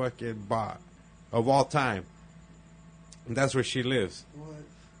ever fucking bought of all time. And that's where she lives. What?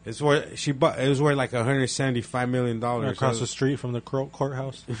 It's where she bought. It was worth like $175 million Across the street from the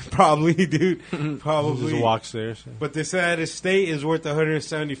courthouse. Probably, dude. Probably. Just walks there. So. But they said his estate is worth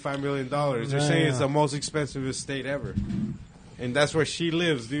 $175 million. They're saying it's the most expensive estate ever, and that's where she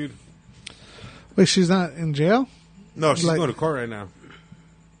lives, dude. Wait, she's not in jail? No, she's Like- going to court right now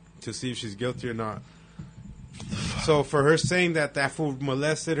to see if she's guilty or not. So for her saying that fool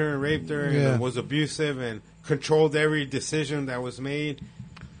molested her and raped her and was abusive and controlled every decision that was made,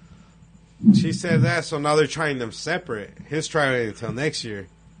 she said that. So now they're trying them separate. His trial ain't until next year.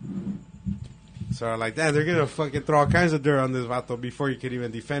 So I'm like, damn, they're gonna fucking throw all kinds of dirt on this vato before he could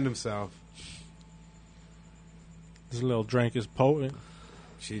even defend himself. This little drink is potent.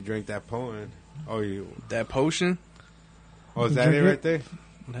 She drank that potent. Oh, that potion? Oh, is that it right there?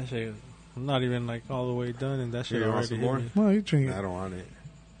 That shit, I'm not even like all the way done, and that shit You want already some hit more? me. Well, you drink it. I don't want it.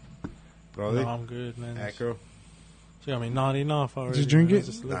 Brother? No, I'm good, man. Acro? She got me naughty enough already. Did you drink man. it?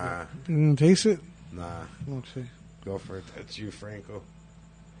 Just a little Nah. You gonna taste it? Nah. Okay. Go for it. That's you, Franco.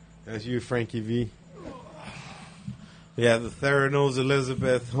 That's you, Frankie V. Yeah, the Theranos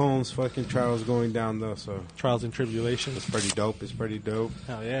Elizabeth Holmes fucking trial is going down, though, so bit. Trials and tribulations. it's pretty dope. It's pretty dope.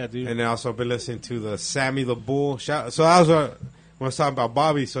 Hell yeah, dude. And then also I've been listening to the Sammy the Bull. So I was when I was talking about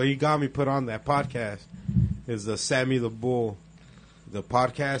Bobby, so he got me put on that podcast. Is the Sammy the Bull, the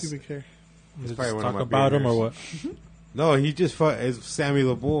podcast? Keep it care. It's Just probably one of talk my about him beers. or what? No, he just is Sammy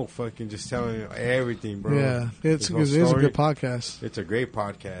the Bull, fucking just telling you everything, bro. Yeah, His whole it is a story. good podcast. It's a great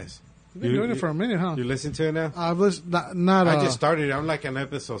podcast. You've been doing it for a minute, huh? You listen to it now? I've listened. Not I just started. I'm like on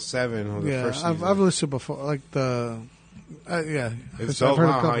episode 7 of the yeah, first season. I've listened before. Like the, yeah. It's I've dope, heard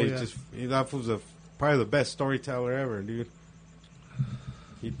a huh? couple, He yeah. just that was probably the best storyteller ever, dude.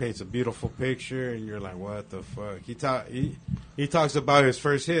 He paints a beautiful picture, and you're like, what the fuck? He talks about his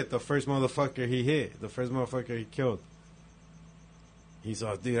first hit, the first motherfucker he hit, the first motherfucker he killed. He's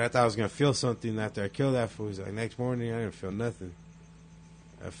like, dude, I thought I was gonna feel something after I killed that fool. He's like, next morning I didn't feel nothing.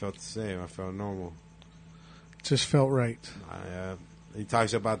 I felt the same. I felt normal. Just felt right. He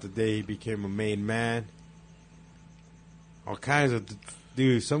talks about the day he became a made man. All kinds of,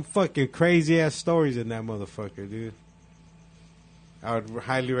 dude, some fucking crazy ass stories in that motherfucker, dude. I would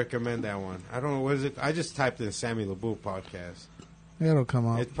highly recommend that one. I don't know, what is it? I just typed in Sammy LeBoux podcast. Yeah, it'll come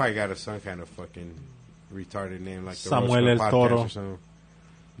out. It probably got some kind of fucking retarded name like the Samuel Roach El Cliff Toro. podcast or something.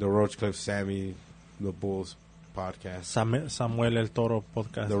 The Roachcliffe Sammy LeBoux's podcast. Samuel El Toro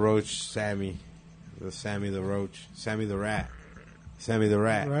podcast. The Roach Sammy. The Sammy the Roach. Sammy the Rat. Sammy the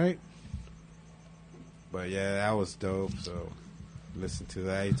Rat. Right? But yeah, that was dope. So listen to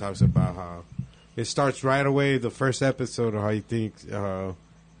that. He talks about how it starts right away. The first episode of how he thinks John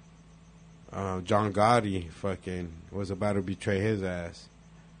Gotti fucking was about to betray his ass.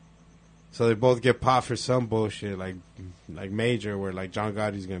 So they both get popped for some bullshit like major, where like John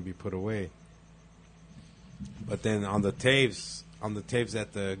Gotti's gonna be put away. But then on the tapes that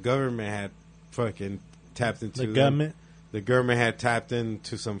the government had fucking tapped into, the government had tapped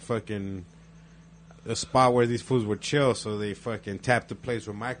into some fucking a spot where these fools would chill, so they fucking tapped the place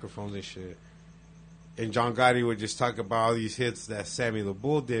with microphones and shit. And John Gotti would just talk about all these hits that Sammy the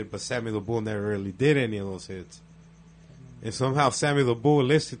Bull did, but Sammy the Bull never really did any of those hits. And somehow Sammy the Bull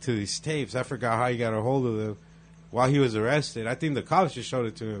listened to these tapes. I forgot how he got a hold of them while he was arrested. I think the cops just showed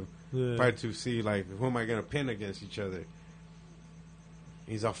it to him, Yeah. tried to see like who am I gonna pin against each other.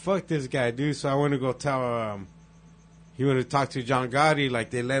 He's like, fuck this guy, dude. So I went to go tell, he went to talk to John Gotti. Like,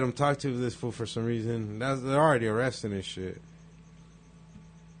 they let him talk to this fool for some reason. They're already arresting his shit.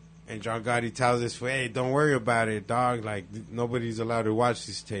 And John Gotti tells this fool, hey, don't worry about it, dog. Like, nobody's allowed to watch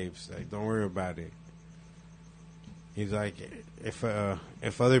these tapes. Like, don't worry about it. He's like, if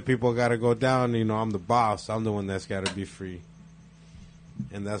other people got to go down, you know, I'm the boss. I'm the one that's got to be free.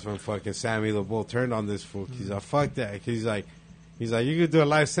 And that's when fucking Sammy the Bull turned on this fool. He's like, fuck that. He's like, you could do a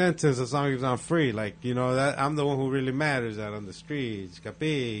life sentence as long as I'm free. Like, you know, that I'm the one who really matters out on the streets.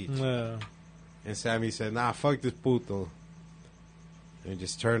 Capiche? Yeah. And Sammy said, nah, fuck this puto. And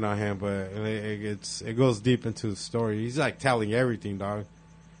just turned on him. But it goes deep into the story. He's like telling everything, dog.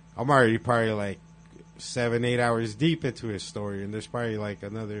 I'm already probably like 7-8 hours deep into his story. And there's probably like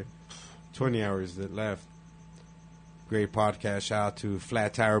another 20 hours that left. Great podcast. Shout out to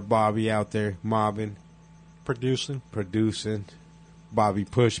Flat Tire Bobby out there mobbing. Producing. Bobby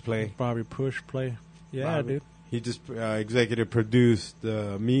Push Play. Bobby Push Play. Yeah, Bobby. dude. He just executive produced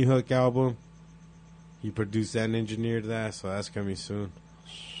the Me Hook album. He produced and engineered that, so that's coming soon.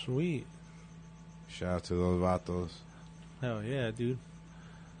 Sweet. Shout out to those vatos. Hell yeah, dude.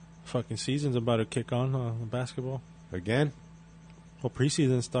 Fucking season's about to kick on basketball. Again? Well,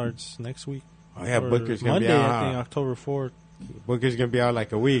 preseason starts next week. Oh, yeah, Or Booker's going to Monday, be out. I think, Huh? October 4th. Booker's going to be out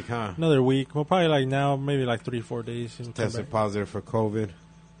like a week, huh? Another week. Well, probably like now, maybe like 3-4 days. and come Tested back. positive for COVID.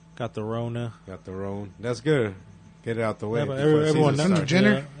 Got the Rona. Got the Rone. That's good. Get it out the way. Yeah, but before everyone, season starts.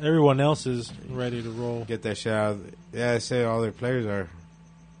 Jenner? everyone else is ready to roll. Get that shit out. Yeah, I say all their players are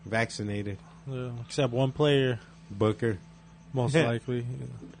vaccinated. Except one player, Booker. most likely.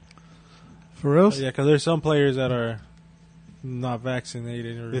 For real? Yeah, because there's some players that are not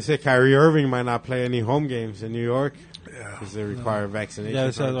vaccinated. Or, They say Kyrie Irving might not play any home games in New York because they require vaccination. yeah,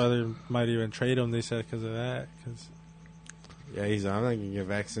 they said cards. why they might even trade him. They said because of that. Cause, Yeah, he's like, I'm not going to get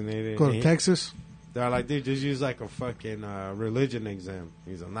vaccinated. Go And to he- Texas? They're like, dude, just use like a fucking religion exam.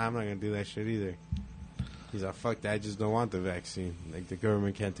 He's like, nah, I'm not going to do that shit either. He's like, fuck that, I just don't want the vaccine. Like, the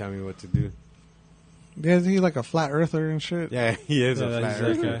government can't tell me what to do. Yeah, isn't he like a flat earther and shit? Yeah, he is a yeah, flat he's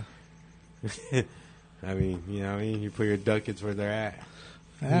that earther. guy. I mean, you know what I mean? You put your ducats where they're at.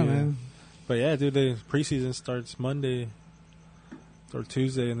 Yeah, man. But yeah, dude, the preseason starts Monday or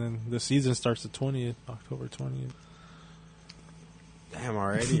Tuesday, and then the season starts the 20th, October 20th. Damn,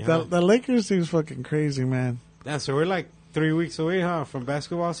 already, huh? The Lakers seems fucking crazy, man. Damn, so we're like 3 weeks away, huh, from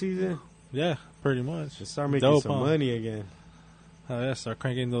basketball season? Yeah, pretty much. Just start making Dope, some huh? money again. Oh yeah, start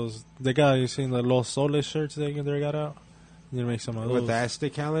cranking those. They got, you seen the Los Soles shirts they got out? You need to make some of those. With the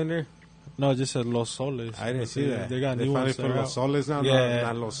Aztec calendar? No, it just said Los Soles. I didn't see that. They got they new finally ones. put that are Los out. Soles now, Yeah.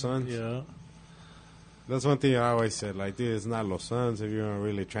 not Los Suns. Yeah. That's one thing I always said. Like, dude, it's not Los Suns if you don't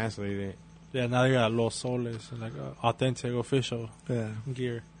really translate it. Yeah, now they got Los Soles, like authentic, official Yeah,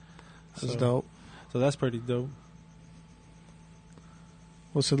 gear. that's So- dope. So that's pretty dope.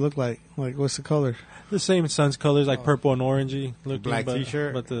 What's it look like? Like, what's the color? The same Suns colors, like purple and orangey looking. Black but,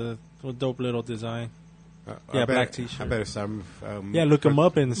 t-shirt? But the dope little design. I Yeah, better- black t-shirt. I better start. Yeah, look them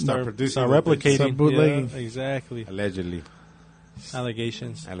up and start producing replicating. Start bootlegging. Yeah, exactly. Allegedly.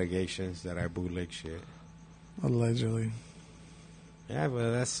 Allegations. Allegations that I bootleg shit. Allegedly. Yeah,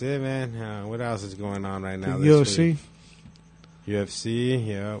 but that's it, man. What else is going on right The now? UFC. Week? UFC,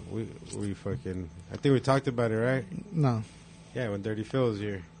 yeah. We fucking... I think we talked about it, right? No. Yeah, when Dirty Phil was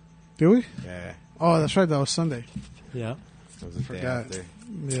here. Did we? Yeah. Oh, that's right. That was Sunday. Yeah. It was the day Forgot. after.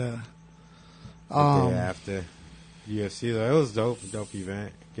 Yeah. The day after. UFC, though. It was dope. Dope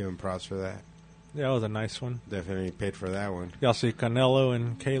event. Give him props for that. Yeah, that was a nice one. Definitely paid for that one. Y'all see Canelo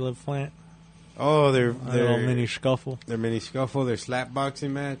and Caleb Plant? Oh, A little mini scuffle. their mini scuffle, their slap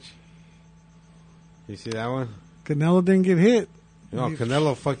boxing match. You see that one? Canelo didn't get hit. No,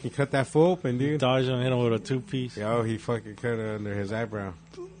 Canelo fucking cut that fool open, dude. Dodged him, hit him with a two-piece. Yo, he fucking cut it under his eyebrow.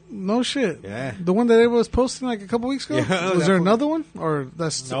 No shit. Yeah. The one that it was posting like a couple weeks ago? Yeah, was that there one. another one? Or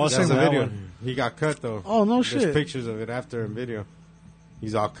that's No, the it's same That's a that one? video. one. He got cut, though. Oh, no There's shit. pictures of it after in video.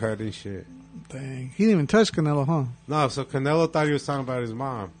 He's all cut and shit. Dang. He didn't even touch Canelo, huh? No, so Canelo thought he was talking about his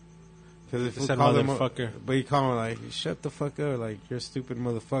mom. Because if He he said called him, motherfucker. but he called him like, shut the fuck up, like, you're a stupid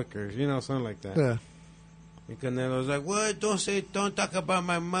motherfucker. You know, something like that. Yeah. And Canelo was like, what? Don't talk about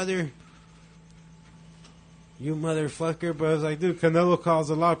my mother. You motherfucker. But I was like, dude, Canelo calls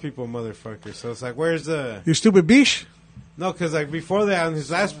a lot of people motherfuckers. So it's like, where's the... You stupid biche? No, because like before that, on his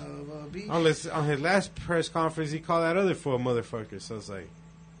last press conference, he called that other fool a motherfucker. So it's like,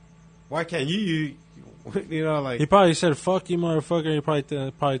 why can't you know, like... He probably said, fuck you, motherfucker. He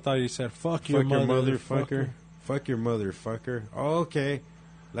probably thought he said, fuck your Fuck your motherfucker. motherfucker. Fuck your motherfucker. Oh, okay.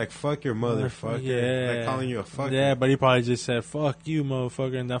 Like, fuck your motherfucker. Yeah. Like calling you a fucker. Yeah, but he probably just said, fuck you,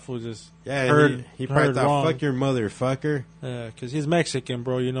 motherfucker, and that fool just Yeah, heard, he probably heard thought, wrong. fuck your motherfucker. Because he's Mexican,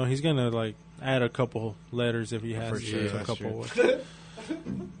 bro. You know, he's going to, like, add a couple letters if he has For to. sure, A that's couple. true.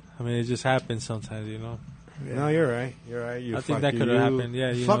 I mean, it just happens sometimes, you know. No, you're right. You're right. You I think fuck that could have you. happened.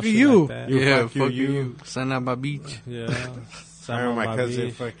 Yeah, you Fuck know, shit you. Like that. You yeah, fuck you, fuck you. you. San Alba Beach. Yeah. I remember my cousin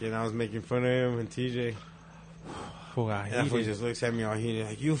Beach. fucking, I was making fun of him and TJ. Fool got And that fool heated. just looks at me all heated,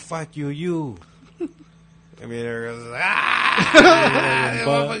 like, you fuck you, you. I mean, there goes, ah! That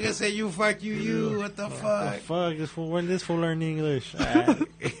But- motherfucker say, you fuck you, you. What the fuck? Fuck, this fool, when this fool learn English?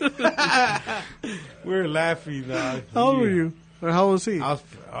 We're laughing, dog. How old were you? Or how was he?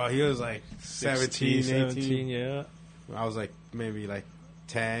 He was like 17, 18. Yeah. I was like maybe like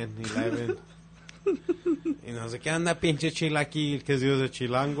 10, 11. And I was like, ¿qué anda pinche chilaquil? Because he was a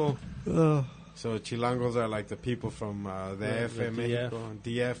chilango. So chilangos are like the people from the F the in Mexico,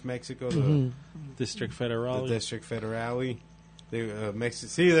 DF Mexico, District Federal. the District Federale. They,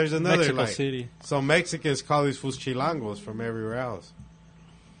 See, there's another Mexico like. City. So Mexicans call these fools chilangos from everywhere else.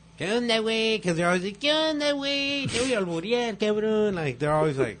 ¿Qué onda, güey? Because they're always like, ¿qué onda, güey? Te voy a alburear, cabrón. Like, they're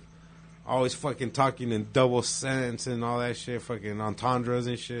always like, always fucking talking in double sentence and all that shit, fucking entendres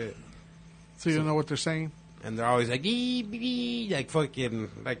and shit. So you don't know what they're saying? And they're always like, ee, bee, bee, like fucking,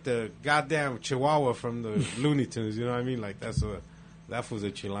 like the goddamn Chihuahua from the Looney Tunes, you know what I mean? Like, that was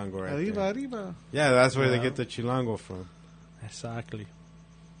a chilango right Arriba, there. arriba. Yeah, that's where they Yeah. get the chilango from. Exactly.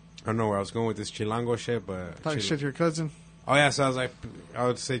 I don't know where I was going with this chilango shit, but... Talk shit to your cousin. Oh, yeah, so I was like, I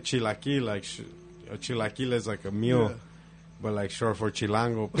would say chilaquil, like, a chilaquil is like a meal, Yeah. but like short for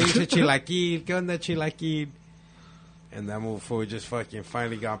chilango. Pinche chilaquil, ¿qué onda chilaquil? And that motherfucker just fucking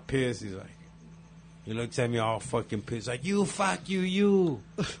finally got pissed. He's like, he looks at me all fucking pissed, like, you fuck you, you.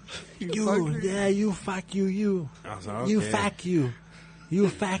 You, yeah, you fuck you, you. I was like, okay. You fuck you. You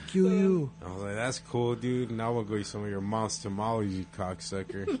fuck you, you. I was like, that's cool, dude. Now I'm going to go eat some of your mom's tamales, you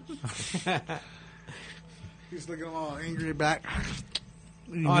cocksucker. He's looking all angry back.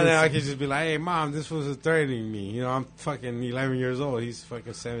 Oh, then I could just be like, hey, mom, this was threatening me. You know, I'm fucking 11 years old. He's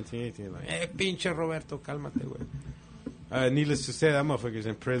fucking 17, 18. Like, hey, pinche Roberto, cálmate, güey. Needless to say, that motherfucker's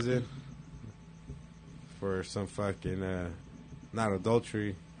in prison for some fucking, not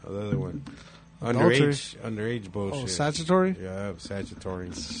adultery, the other one. Adultery? Underage bullshit. Oh, statutory? Yeah,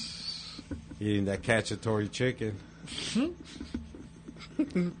 statutory. Eating that catchatory chicken.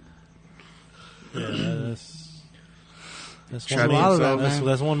 Yeah, that's Try one, to eat lot of some. that, man.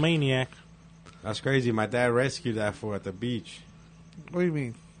 that's one maniac. That's crazy. My dad rescued that fool at the beach. What do you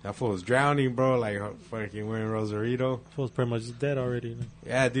mean? That fool was drowning, bro, like fucking wearing Rosarito. Fool's pretty much dead already.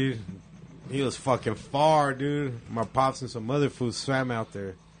 Yeah, dude. He was fucking far, dude. My pops and some other fools swam out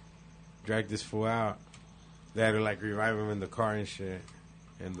there. Dragged this fool out. They had to, like, revive him in the car and shit.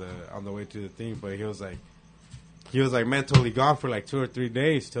 And on the way to the thing. But he was, like, mentally gone for, like, 2 or 3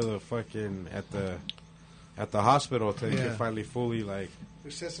 days till the fucking, at the hospital till he Yeah. could finally fully, like,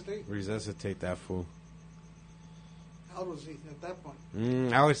 Resuscitate? resuscitate that fool. How old was he at that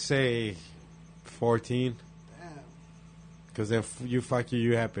point? I would say 14. Damn. Because then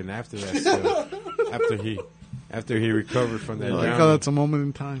you happened after that still. after he recovered from that I like drowning. how that's a moment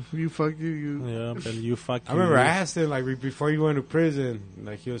in time. You fuck you. Yeah, but you fuck I you. remember I asked him, like, before he went to prison,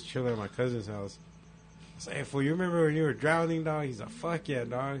 like, he was chilling at my cousin's house. I was like, hey, fool, you remember when you were drowning, dog? He's like, fuck yeah,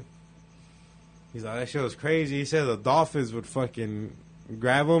 dog. He's like, that shit was crazy. He said the dolphins would fucking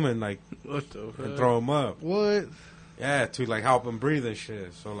grab him and, like, What the and fuck? throw him up. What? Yeah, to, like, help him breathe and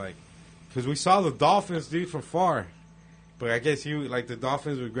shit. So, like, because we saw the dolphins, dude, from far. But I guess the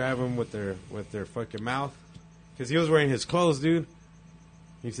dolphins would grab him with their fucking mouth. Because he was wearing his clothes, dude.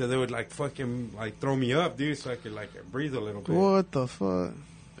 He said they would, like, fucking, like, throw me up, dude, so I could, like, breathe a little bit. What the fuck?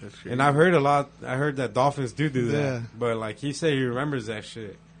 That's crazy. And I've heard I heard that dolphins do that. Yeah. But, like, he said he remembers that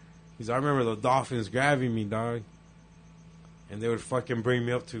shit. He's I remember the dolphins grabbing me, dog. And they would fucking bring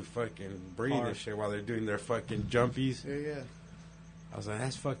me up to fucking breathe Far. and shit while they're doing their fucking jumpies. Yeah. I was like,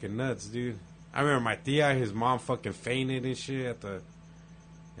 that's fucking nuts, dude. I remember my tia, his mom fucking fainted and shit at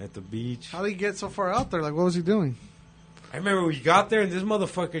the beach. How did he get so far out there? Like, what was he doing? I remember we got there and this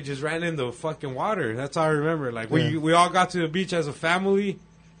motherfucker just ran in the fucking water. That's all I remember. Like, Yeah. we all got to the beach as a family,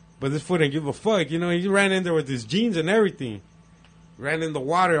 but this fool didn't give a fuck. You know, he ran in there with his jeans and everything. Ran in the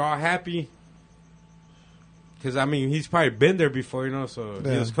water all happy. Because, I mean, he's probably been there before, you know, so he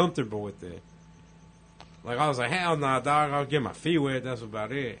Yeah. was comfortable with it. Like, I was like, hell nah, dog. I'll get my feet wet. That's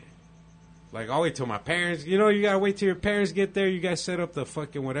about it. Like, I'll wait till my parents... You know, you gotta wait till your parents get there. You guys set up the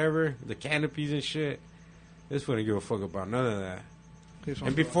fucking whatever, the canopies and shit. This wouldn't give a fuck about none of that.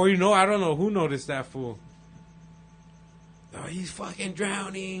 And before you know, I don't know who noticed that fool. Oh, he's fucking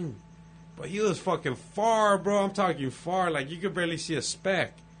drowning. But he was fucking far, bro. I'm talking far. Like, you could barely see a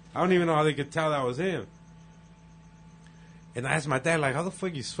speck. I don't even know how they could tell that was him. And I asked my dad, like, how the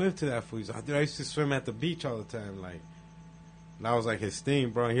fuck you swim to that fool? He's like, dude, I used to swim at the beach all the time. Like, that was like his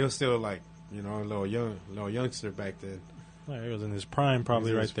thing, bro. And he was still like, you know, a little youngster back then. Yeah, he was in his prime,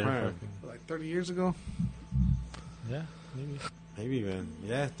 probably He was in right his there. prime. Fucking- Like 30 years ago. Yeah, maybe. Maybe even,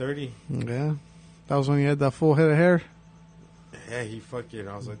 yeah, 30. Yeah. That was when you had that full head of hair. Yeah, he fucking,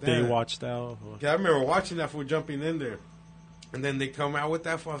 I was like, They damn. watched out. Yeah, I remember watching that fool jumping in there. And then they come out with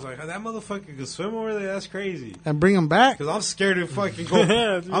that fool. I was like, oh, that motherfucker could swim over there? That's crazy. And bring him back. Because I'm scared to fucking go.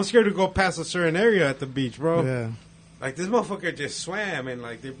 Dude. I'm scared to go past a certain area at the beach, bro. Yeah. Like, this motherfucker just swam, and,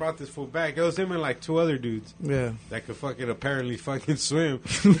 like, they brought this fool back. It was him and, like, 2 other dudes Yeah. that could fucking apparently fucking swim.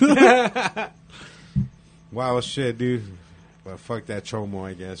 Wow, shit, dude. But fuck that chomo,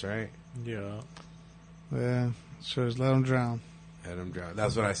 I guess, right? Yeah. Yeah. Sure as let him drown. Let him drown.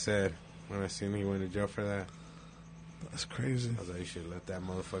 That's what I said when I seen he went to jail for that. That's crazy. I was like, you should let that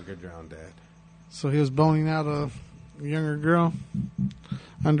motherfucker drown, Dad. So he was boning out a younger girl,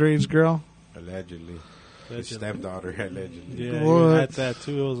 underage girl. Allegedly. His Allegedly. stepdaughter, allegedly. Yeah, he What? had that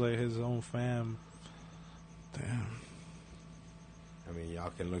too. It was like his own fam. Damn. I mean,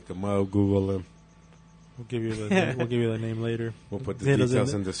 y'all can look him up, Google him. We'll give you the we'll give you the name later. We'll put the Hit us details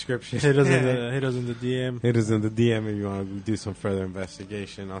in in the description. Hit us in the DM. Hit us in the DM if you want to do some further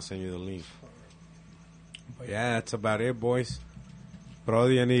investigation. I'll send you the link. But yeah, that's about it, boys.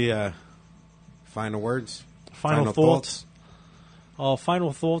 Brody, any final words? Final thoughts.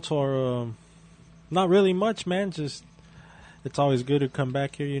 Final thoughts are not really much, man. Just it's always good to come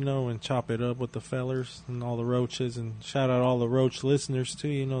back here, you know, and chop it up with the fellers and all the roaches. And shout out all the roach listeners too,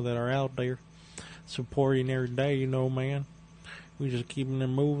 you know, that are out there supporting every day, you know, man. We just keeping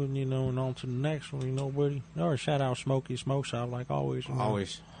them moving, you know, and on to the next one, you know, buddy. Or shout out Smokey Smoke Shop like always. You know.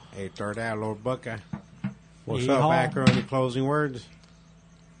 Always. Hey, third out, Lord Buckeye. What's Yeehaw. up, Acro? Any closing words?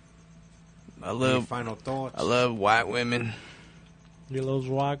 I Any love final thoughts? I love white women. You those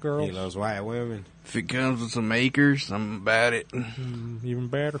white girls. He loves white women. If it comes with some acres, I'm about it. Even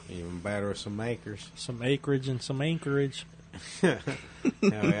better. Even better with some acres. Some acreage and some anchorage. Now we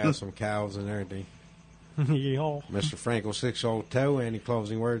have some cows and everything. Yeehaw. Mr. Frankel 602, any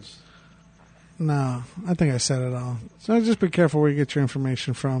closing words? No, I think I said it all. So just be careful where you get your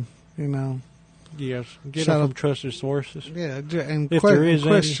information from, you know. Yes. Get Shout it out- from trusted sources. Yeah, and If there is any.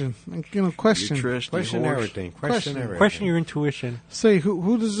 question. And, you know, question. You trust Question your horse. everything. Question Question. everything. Question your intuition. Say,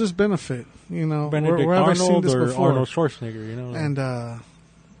 who does this benefit? You know, Benedict where have I seen Arnold this or before? Arnold Schwarzenegger, you know. And,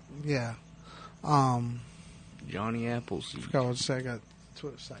 yeah. Johnny Appleseed. Forgot what to say. I got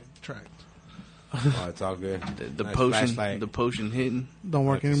sidetracked. Oh, it's all good. The Nice potion, flashlight. the potion hidden. Don't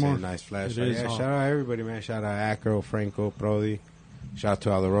work Like I said, anymore. Nice flashlight. It is, Yeah, huh? shout out everybody, man. Shout out Acro, Franco, Brody. Shout out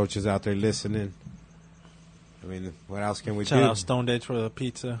to all the roaches out there listening. I mean, what else can we Shout do? out Stone Dates for the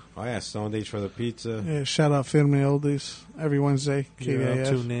pizza. Oh, yeah, Stone Days for the pizza. Yeah, shout out Film Me Oldies every Wednesday. Yeah, KDIF.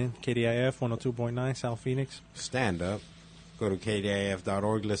 tune in. KDIF 102.9 South Phoenix. Stand up. Go to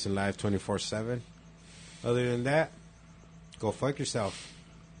kdif.org. Listen live 24/7. Other than that, go fuck yourself.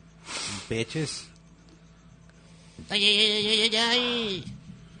 Bitches.